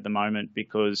do that at the moment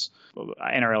because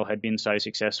NRL had been so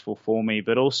successful for me.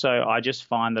 But also, I just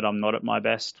find that I'm not at my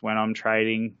best when I'm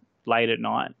trading late at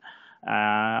night.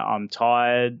 I'm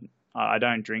tired. I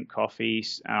don't drink coffee.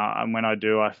 And when I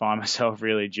do, I find myself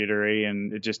really jittery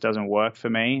and it just doesn't work for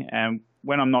me. And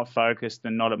when I'm not focused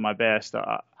and not at my best,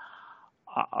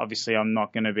 obviously I'm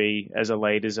not going to be as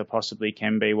elite as I possibly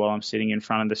can be while I'm sitting in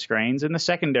front of the screens. And the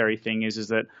secondary thing is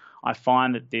that I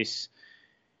find that this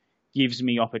gives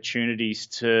me opportunities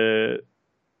to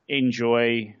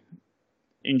enjoy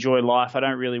life. I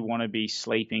don't really want to be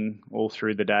sleeping all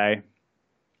through the day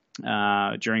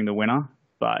during the winter.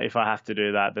 But if I have to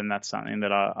do that, then that's something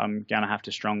that I'm going to have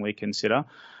to strongly consider.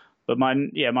 But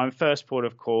my first port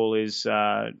of call is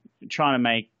trying to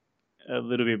make a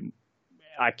little bit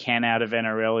I can out of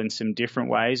NRL in some different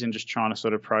ways and just trying to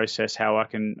sort of process how I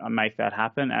can make that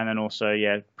happen. And then also,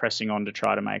 pressing on to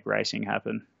try to make racing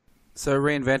happen. So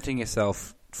reinventing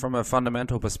yourself from a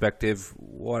fundamental perspective,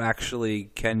 what actually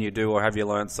can you do or have you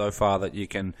learned so far that you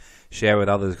can share with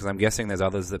others? Because I'm guessing there's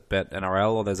others that bet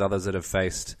NRL or there's others that have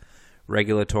faced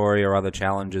regulatory or other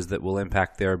challenges that will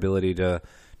impact their ability to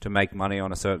make money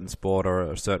on a certain sport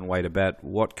or a certain way to bet.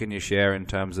 What can you share in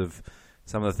terms of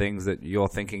some of the things that you're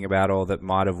thinking about or that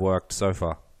might have worked so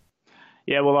far?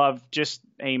 Yeah, well, I've just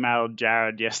emailed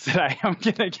Jared yesterday. I'm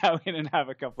going to go in and have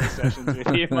a couple of sessions with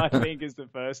him, I think, is the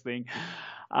first thing.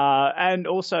 And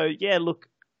also, look,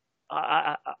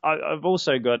 I've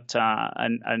also got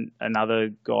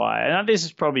another guy, and this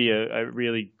is probably a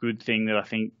really good thing that I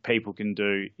think people can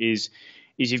do, is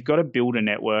you've got to build a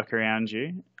network around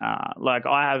you. Like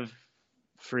I have,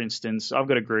 for instance, I've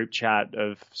got a group chat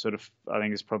of sort of, I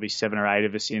think there's probably 7 or 8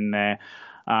 of us in there.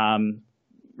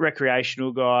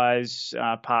 Recreational guys,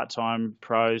 part-time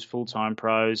pros, full-time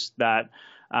pros that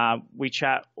we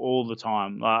chat all the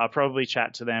time. I probably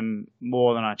chat to them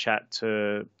more than I chat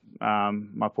to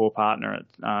my poor partner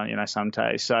at some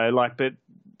days. So but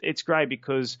it's great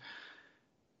because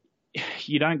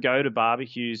you don't go to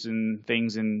barbecues and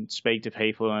things and speak to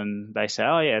people and they say,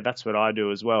 oh yeah, that's what I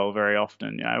do as well very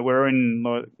often. We're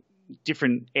in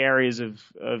different areas of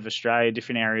Australia,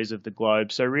 different areas of the globe.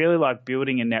 So really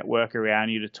building a network around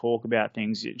you to talk about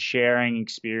things, sharing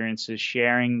experiences,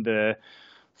 sharing the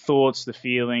thoughts, the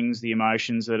feelings, the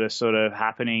emotions that are sort of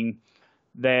happening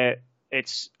there.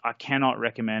 I cannot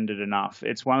recommend it enough.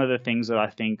 It's one of the things that I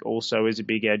think also is a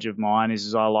big edge of mine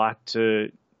is I like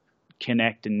to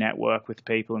connect and network with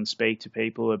people and speak to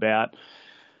people about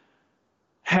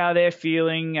how they're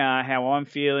feeling, how I'm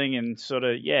feeling, and sort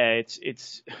of,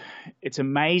 it's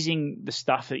amazing the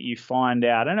stuff that you find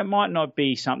out. And it might not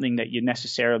be something that you're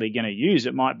necessarily going to use.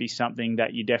 It might be something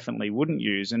that you definitely wouldn't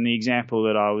use. And the example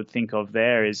that I would think of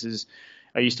there is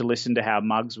I used to listen to how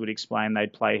Muggs would explain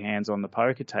they'd play hands on the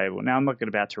poker table. Now, I'm not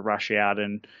about to rush out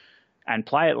and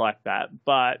play it like that,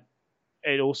 but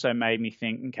it also made me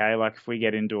think, okay, if we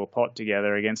get into a pot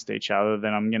together against each other,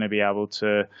 then I'm going to be able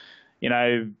to,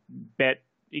 bet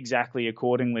exactly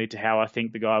accordingly to how I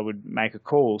think the guy would make a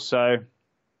call. So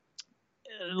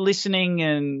listening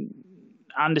and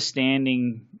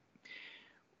understanding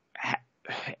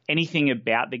anything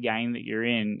about the game that you're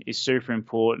in is super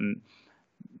important.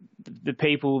 The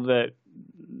people that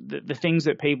the things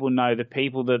that people know, the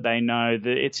people that they know,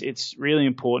 it's really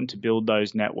important to build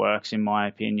those networks, in my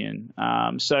opinion.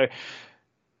 So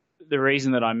the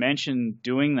reason that I mentioned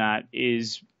doing that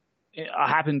is I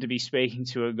happened to be speaking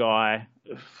to a guy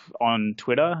on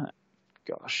Twitter.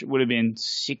 Gosh, it would have been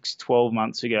 12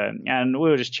 months ago, and we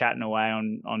were just chatting away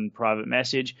on private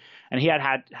message, and he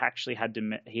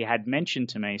had mentioned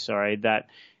to me, that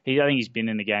I think he's been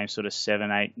in the game sort of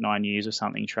 7, 8, 9 years or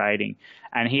something trading,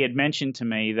 and he had mentioned to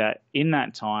me that in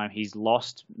that time he's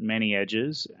lost many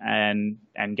edges and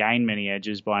gained many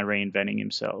edges by reinventing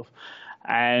himself,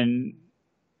 and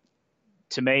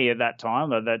to me at that time,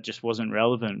 that just wasn't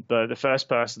relevant. But the first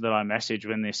person that I messaged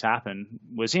when this happened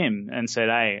was him and said,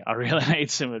 hey, I really need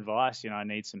some advice. I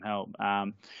need some help.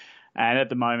 And at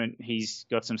the moment, he's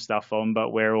got some stuff on, but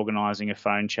we're organising a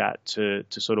phone chat to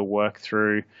sort of work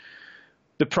through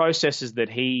the processes that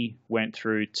he went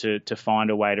through to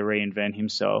find a way to reinvent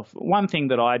himself. One thing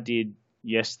that I did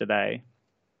yesterday,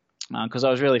 because I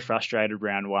was really frustrated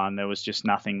round one, there was just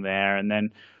nothing there. And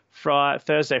then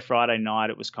Thursday, Friday night,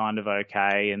 it was kind of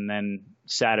okay. And then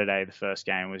Saturday, the first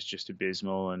game was just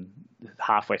abysmal. And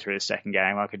halfway through the second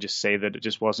game, I could just see that it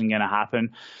just wasn't going to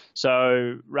happen.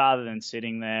 So rather than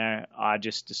sitting there, I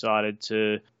just decided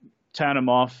to turn them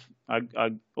off.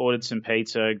 I ordered some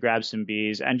pizza, grabbed some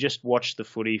beers, and just watched the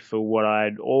footy for what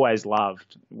I'd always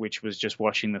loved, which was just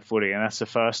watching the footy. And that's the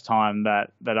first time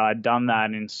that I'd done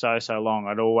that in so long.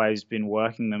 I'd always been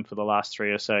working them for the last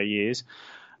 3 or so years.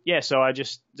 Yeah, so I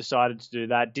just decided to do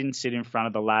that. Didn't sit in front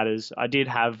of the ladders. I did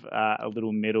have a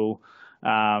little middle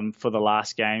for the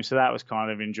last game, so that was kind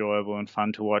of enjoyable and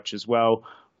fun to watch as well.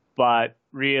 But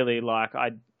really,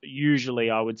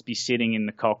 I would be sitting in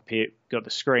the cockpit, got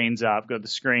the screens up, got the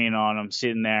screen on. I'm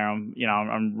sitting there.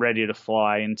 I'm ready to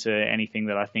fly into anything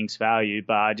that I think's value.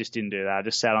 But I just didn't do that. I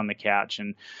just sat on the couch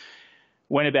and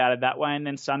went about it that way. And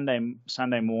then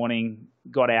Sunday morning,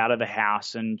 got out of the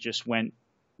house and just went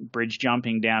bridge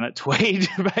jumping down at Tweed.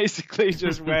 Basically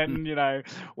just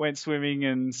went swimming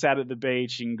and sat at the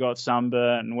beach and got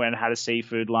sunburnt and went and had a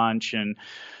seafood lunch and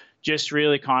just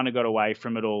really kind of got away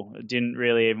from it all. Didn't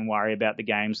really even worry about the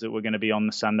games that were going to be on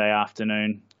the Sunday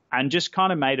afternoon, and just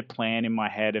kind of made a plan in my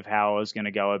head of how I was going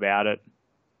to go about it.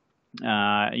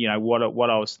 What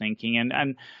I was thinking.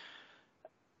 And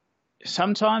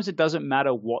sometimes it doesn't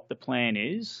matter what the plan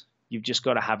is. You've just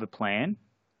got to have a plan.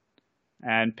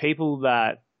 And people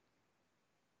that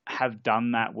have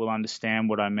done that will understand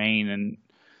what I mean. And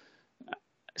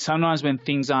sometimes when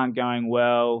things aren't going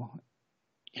well,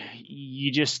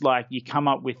 you just you come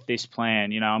up with this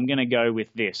plan. I'm going to go with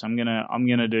this. I'm going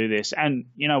to do this. And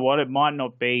you know what? It might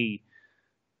not be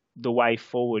the way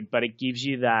forward, but it gives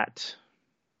you that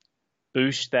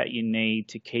boost that you need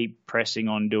to keep pressing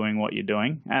on doing what you're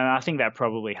doing. And I think that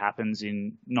probably happens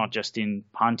in not just in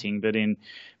punting, but in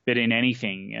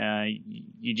anything.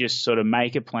 You just sort of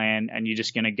make a plan and you're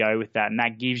just going to go with that. And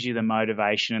that gives you the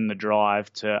motivation and the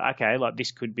drive to, okay,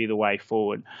 this could be the way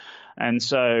forward. And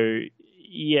so,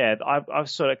 yeah, I've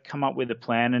sort of come up with a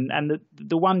plan. And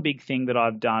the one big thing that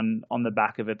I've done on the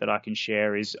back of it that I can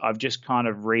share is I've just kind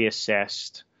of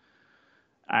reassessed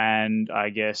and I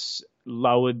guess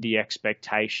lowered the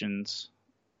expectations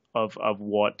of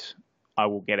what I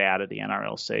will get out of the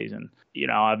NRL season.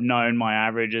 I've known my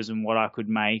averages and what I could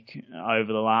make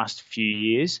over the last few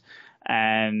years,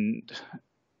 and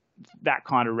that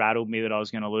kind of rattled me that I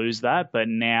was going to lose that. But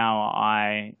now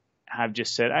I have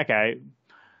just said, okay,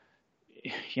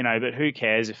 but who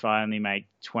cares if I only make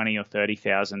 20 or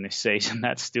 30,000 this season?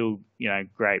 That's still,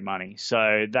 great money.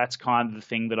 So that's kind of the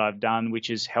thing that I've done, which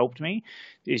has helped me,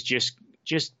 is just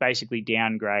basically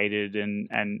downgraded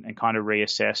and kind of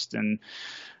reassessed and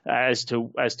as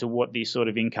to what the sort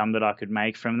of income that I could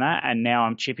make from that. And now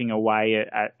I'm chipping away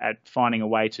at finding a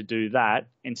way to do that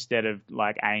instead of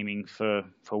aiming for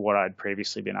what I'd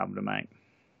previously been able to make.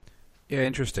 Yeah,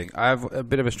 interesting. I have a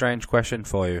bit of a strange question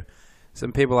for you.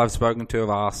 Some people I've spoken to have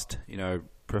asked,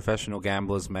 professional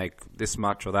gamblers make this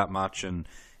much or that much, and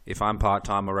if I'm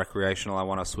part-time or recreational, I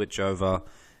want to switch over.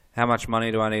 How much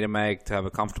money do I need to make to have a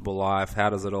comfortable life? How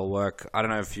does it all work? I don't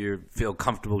know if you feel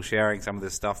comfortable sharing some of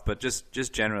this stuff, but just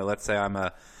generally, let's say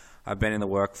I've been in the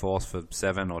workforce for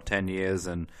 7 or 10 years,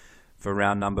 and for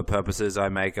round number purposes, I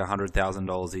make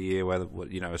 $100,000 a year, whether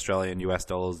Australian, US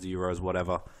dollars, euros,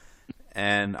 whatever.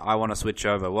 And I want to switch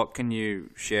over. What can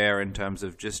you share in terms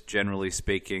of just generally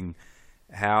speaking,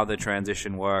 how the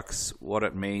transition works, what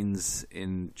it means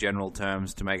in general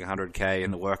terms to make 100K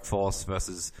in the workforce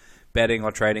versus betting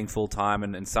or trading full time,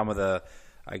 and some of the,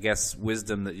 I guess,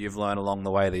 wisdom that you've learned along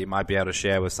the way that you might be able to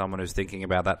share with someone who's thinking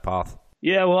about that path?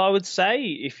 Yeah, well, I would say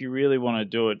if you really want to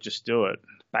do it, just do it,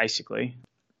 basically.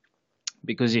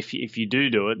 because if you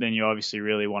do it, then you obviously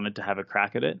really wanted to have a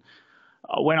crack at it.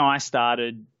 When I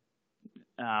started,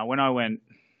 when I went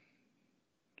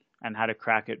and had a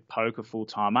crack at poker full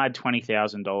time, I had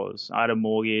 $20,000. I had a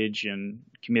mortgage and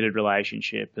committed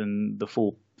relationship and the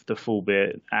full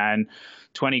bit, and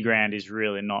 20 grand is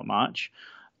really not much.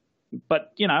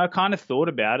 But, I kind of thought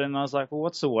about it and I was like, well,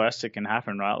 what's the worst that can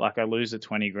happen, right? Like I lose the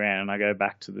 20 grand and I go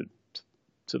back to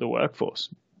the workforce.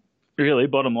 Really,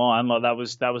 bottom line, like that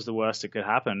was the worst that could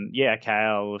happen. Yeah, okay,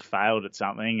 I'll have failed at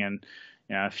something and,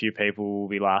 a few people will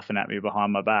be laughing at me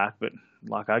behind my back, but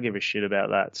like I give a shit about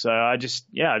that. So I just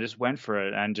went for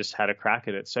it and just had a crack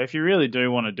at it. So if you really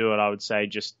do want to do it, I would say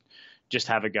just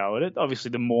have a go at it.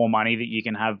 Obviously, the more money that you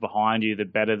can have behind you, the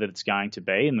better that it's going to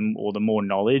be, and the more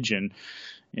knowledge, and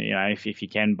if you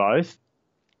can both.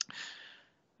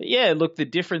 But yeah, look, the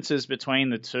differences between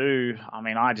the two, I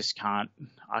mean, I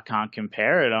can't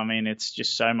compare it. I mean, it's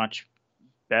just so much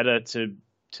better to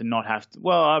not have to.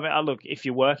 Well, I mean, look, if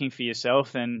you're working for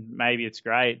yourself, then maybe it's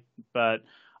great, but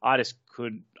I just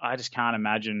can't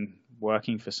imagine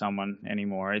working for someone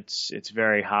anymore. It's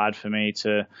very hard for me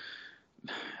to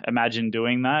imagine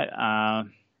doing that.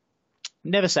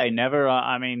 Never say never.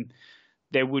 I mean,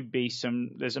 there would be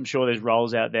I'm sure there's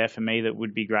roles out there for me that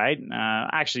would be great. I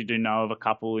actually do know of a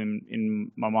couple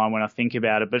in my mind when I think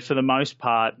about it, but for the most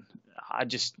part, I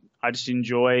just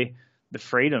enjoy the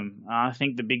freedom. I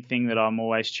think the big thing that I'm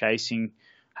always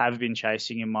have been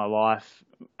chasing in my life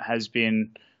has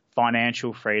been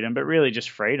financial freedom, but really just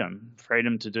freedom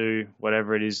to do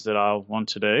whatever it is that I want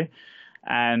to do.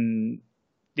 And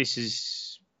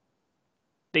these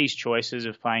choices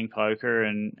of playing poker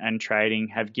and trading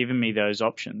have given me those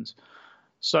options.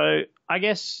 So I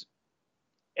guess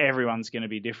everyone's going to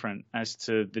be different as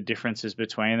to the differences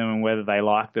between them and whether they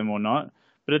like them or not.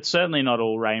 But it's certainly not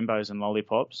all rainbows and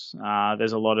lollipops.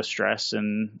 There's a lot of stress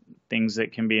and things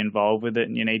that can be involved with it,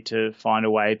 and you need to find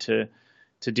a way to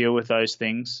deal with those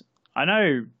things. I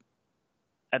know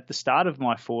at the start of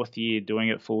my 4th year doing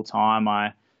it full time,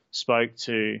 I spoke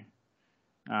to,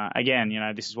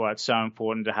 again, this is why it's so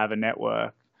important to have a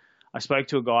network. I spoke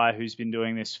to a guy who's been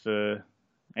doing this for,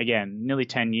 again, nearly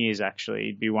 10 years actually.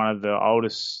 He'd be one of the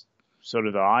oldest sort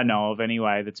of that I know of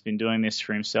anyway that's been doing this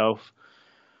for himself.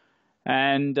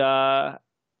 And I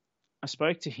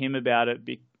spoke to him about it.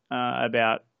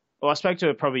 I spoke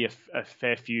to probably a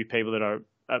fair few people that are,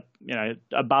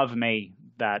 above me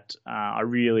that I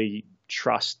really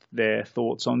trust their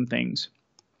thoughts on things.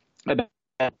 About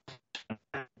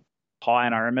high,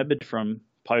 and I remembered from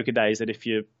poker days that if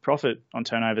your profit on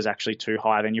turnover is actually too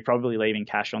high, then you're probably leaving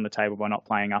cash on the table by not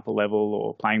playing up a level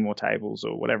or playing more tables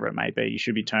or whatever it may be. You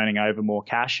should be turning over more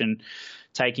cash and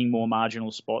taking more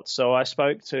marginal spots. So I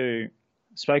spoke to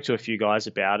a few guys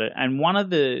about it, and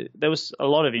there was a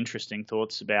lot of interesting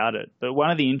thoughts about it, but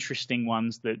one of the interesting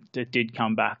ones that did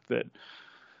come back that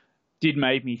did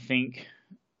make me think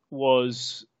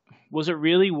was it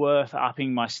really worth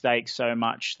upping my stakes so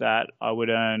much that I would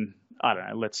earn, I don't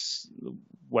know,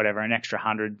 an extra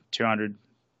 $100, $200,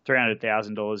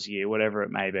 $300,000 a year, whatever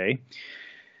it may be.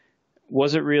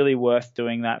 Was it really worth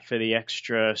doing that for the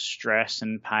extra stress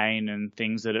and pain and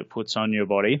things that it puts on your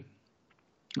body?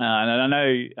 And I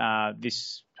know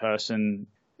this person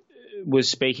was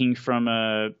speaking from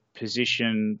a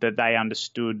position that they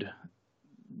understood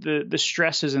the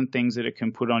stresses and things that it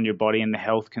can put on your body and the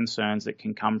health concerns that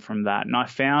can come from that. And I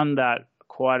found that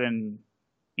quite an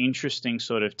interesting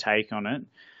sort of take on it.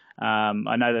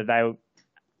 I know that they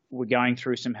were going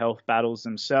through some health battles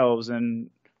themselves, and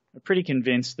I'm pretty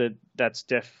convinced that that's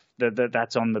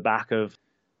on the back of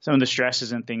some of the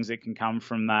stresses and things that can come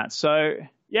from that. So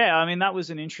yeah, I mean, that was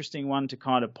an interesting one to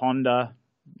kind of ponder.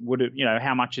 Would it,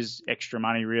 how much is extra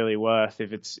money really worth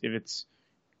if it's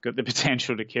got the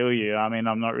potential to kill you? I mean,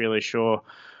 I'm not really sure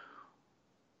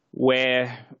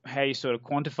how you sort of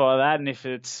quantify that and if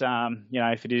it's,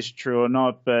 if it is true or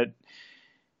not. But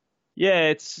yeah,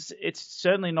 it's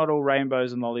certainly not all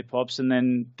rainbows and lollipops, and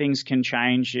then things can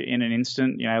change in an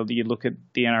instant. You look at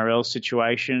the NRL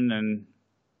situation and,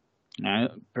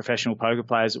 professional poker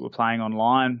players that were playing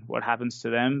online, what happens to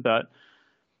them. But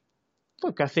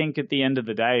look, I think at the end of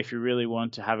the day, if you really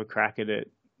want to have a crack at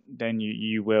it, then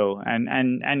you will,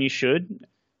 and you should,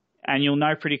 and you'll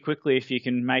know pretty quickly if you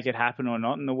can make it happen or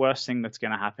not. And the worst thing that's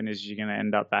going to happen is you're going to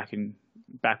end up back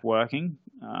working.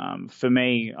 For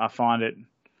me, I find it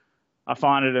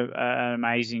an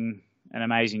amazing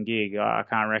gig. I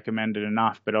can't recommend it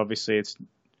enough, but obviously it's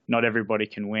not everybody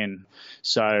can win.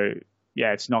 So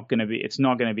yeah, it's not going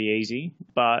to be easy,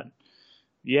 but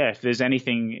yeah, if there's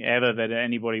anything ever that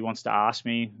anybody wants to ask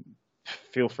me,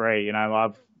 feel free.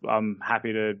 I'm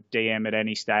happy to DM at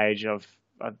any stage. I've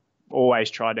always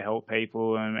tried to help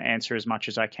people and answer as much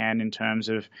as I can in terms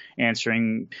of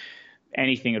answering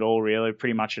anything at all, really.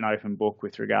 Pretty much an open book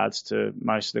with regards to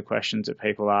most of the questions that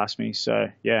people ask me. So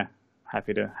yeah,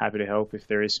 happy to help if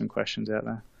there is some questions out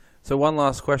there. So one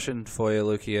last question for you,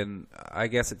 Lukey, and I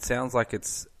guess it sounds like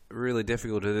it's really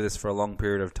difficult to do this for a long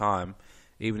period of time.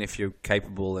 Even if you're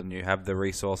capable and you have the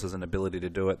resources and ability to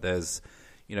do it, there's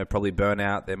probably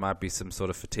burnout. There might be some sort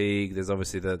of fatigue. There's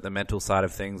obviously the mental side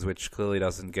of things, which clearly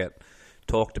doesn't get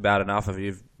talked about enough. If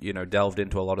you've delved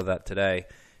into a lot of that today.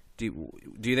 Do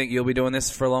you think you'll be doing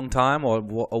this for a long time, or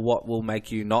what will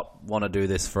make you not want to do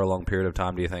this for a long period of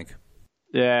time, do you think?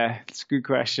 Yeah, it's a good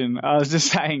question. I was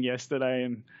just saying yesterday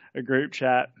in a group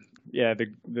chat,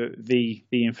 the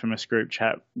infamous group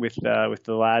chat with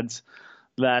the lads,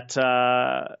 that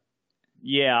I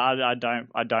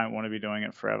don't want to be doing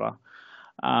it forever.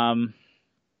 I'm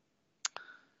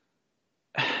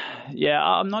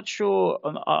not sure.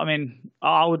 I mean,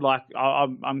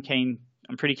 I'm keen.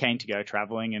 I'm pretty keen to go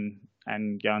traveling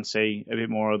and go and see a bit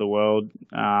more of the world.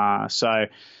 So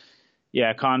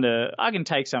yeah, I can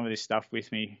take some of this stuff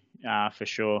with me for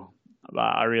sure. But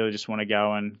I really just want to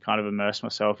go and kind of immerse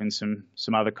myself in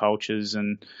some other cultures,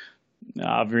 and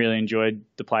I've really enjoyed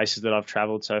the places that I've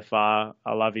traveled so far.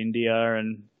 I love India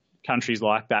and countries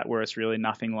like that where it's really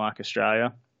nothing like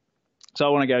Australia. So I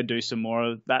want to go do some more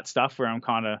of that stuff where I'm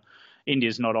kind of,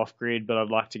 India's not off grid, but I'd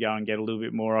like to go and get a little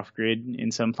bit more off grid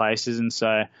in some places. And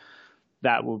so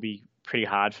that will be pretty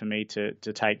hard for me to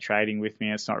take trading with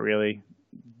me. It's not really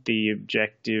the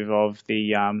objective of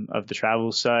the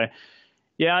travel. So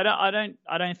yeah, I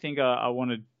don't think I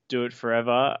want to do it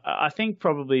forever. I think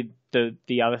probably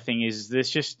the other thing is it's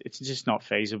just not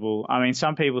feasible. I mean,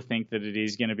 some people think that it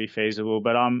is going to be feasible,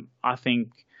 but I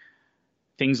think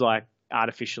things like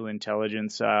artificial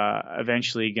intelligence are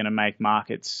eventually going to make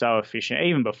markets so efficient.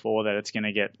 Even before that, it's going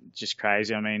to get just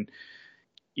crazy. I mean,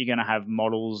 you're going to have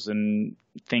models and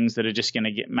things that are just going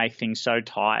to make things so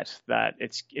tight that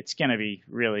it's going to be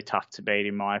really tough to beat,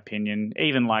 in my opinion.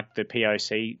 Even like the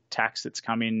POC tax that's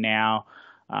come in now.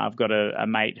 I've got a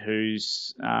mate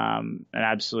who's an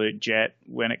absolute jet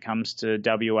when it comes to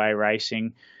WA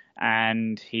racing,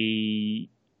 and he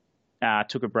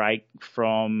took a break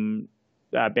from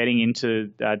betting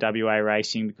into WA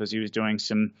racing because he was doing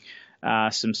some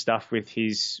stuff with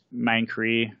his main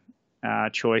career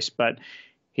choice. But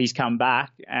he's come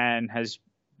back and has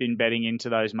been betting into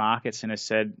those markets and has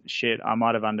said, shit, I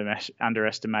might have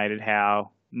underestimated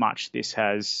how much this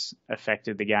has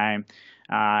affected the game.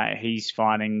 He's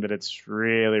finding that it's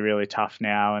really, really tough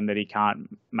now, and that he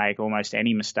can't make almost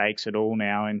any mistakes at all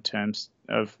now in terms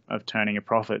of turning a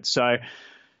profit. So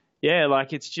yeah, like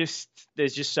there's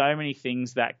just so many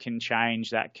things that can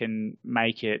change that can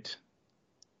make it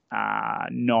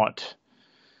not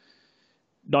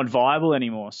viable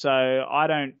anymore. So I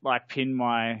don't pin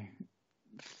my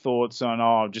thoughts on,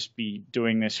 I'll just be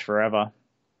doing this forever.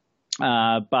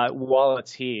 But while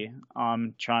it's here,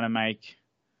 I'm trying to make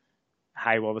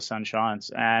hay while the sun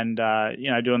shines, and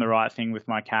doing the right thing with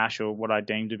my cash, or what I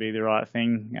deem to be the right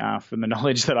thing from the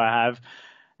knowledge that I have.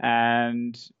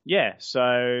 And yeah,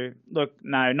 so look,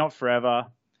 no, not forever.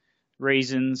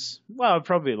 Reasons, well, I'd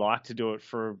probably like to do it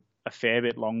for a fair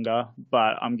bit longer,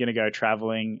 but I'm going to go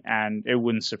traveling, and it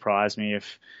wouldn't surprise me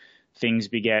if things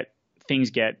get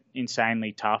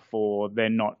insanely tough, or they're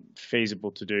not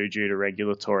feasible to do due to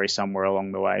regulatory somewhere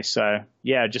along the way. So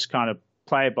yeah, just kind of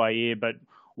play it by ear, but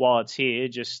while it's here,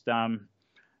 just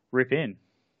rip in.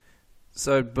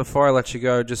 So before I let you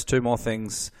go, just two more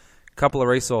things. A couple of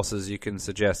resources you can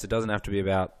suggest. It doesn't have to be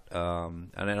about, and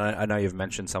I know you've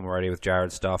mentioned some already with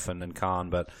Jared stuff and Khan,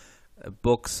 but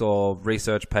books or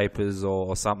research papers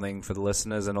or something for the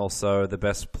listeners, and also the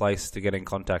best place to get in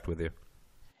contact with you.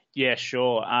 Yeah,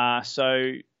 sure. I've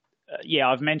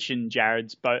mentioned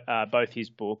Jared's both his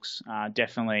books.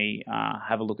 Definitely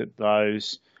have a look at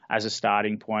those as a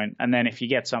starting point. And then if you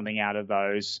get something out of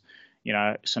those,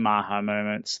 some aha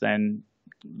moments, then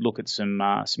look at some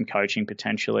coaching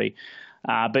potentially.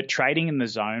 But Trading in the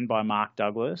Zone by Mark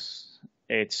Douglas,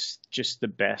 it's just the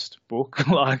best book.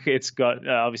 It's got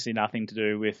obviously nothing to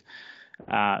do with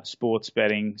sports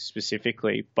betting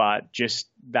specifically, but just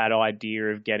that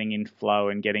idea of getting in flow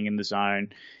and getting in the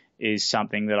zone is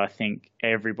something that I think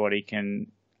everybody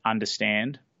can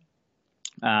understand.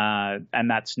 And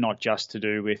that's not just to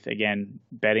do with, again,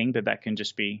 betting, but that can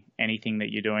just be anything that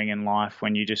you're doing in life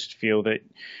when you just feel that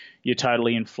you're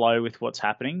totally in flow with what's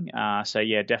happening. So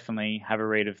yeah, definitely have a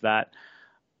read of that.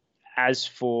 As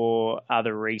for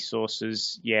other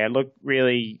resources, yeah, look,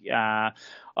 really,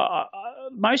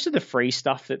 most of the free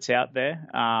stuff that's out there,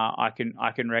 I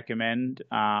can recommend.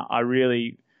 I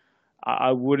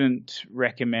wouldn't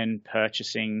recommend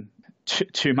purchasing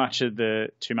too much of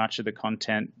the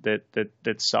content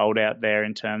that's sold out there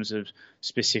in terms of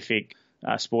specific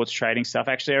sports trading stuff.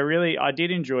 Actually, I did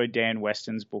enjoy Dan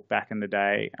Weston's book back in the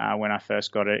day when I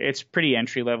first got it. It's pretty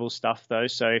entry level stuff though,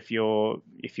 so if you're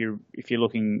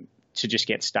looking to just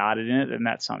get started in it, then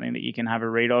that's something that you can have a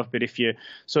read of. But if you're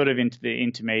sort of into the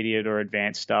intermediate or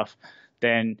advanced stuff,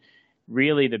 then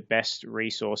really the best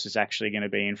resource is actually going to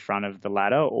be in front of the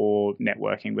ladder or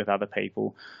networking with other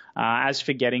people. As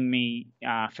for getting me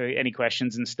for any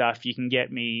questions and stuff, you can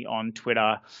get me on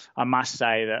Twitter. I must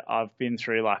say that I've been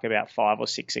through like about 5 or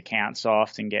 6 accounts. I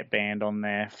often get banned on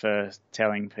there for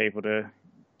telling people to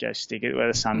go stick it where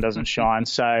the sun doesn't shine.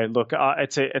 So look,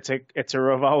 it's a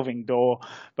revolving door,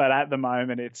 but at the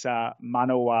moment it's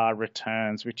Munawar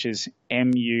Returns, which is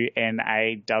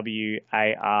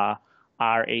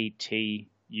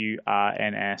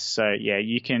MUNAWARRETURNS. So yeah,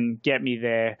 you can get me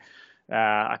there.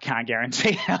 I can't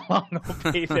guarantee how long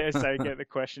I'll be there, so get the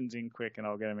questions in quick and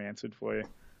I'll get them answered for you.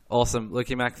 Awesome.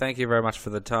 Lukey Mac, thank you very much for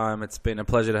the time. It's been a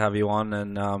pleasure to have you on,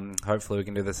 and hopefully we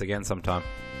can do this again sometime.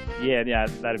 Yeah,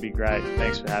 that'd be great.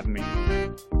 Thanks for having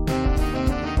me.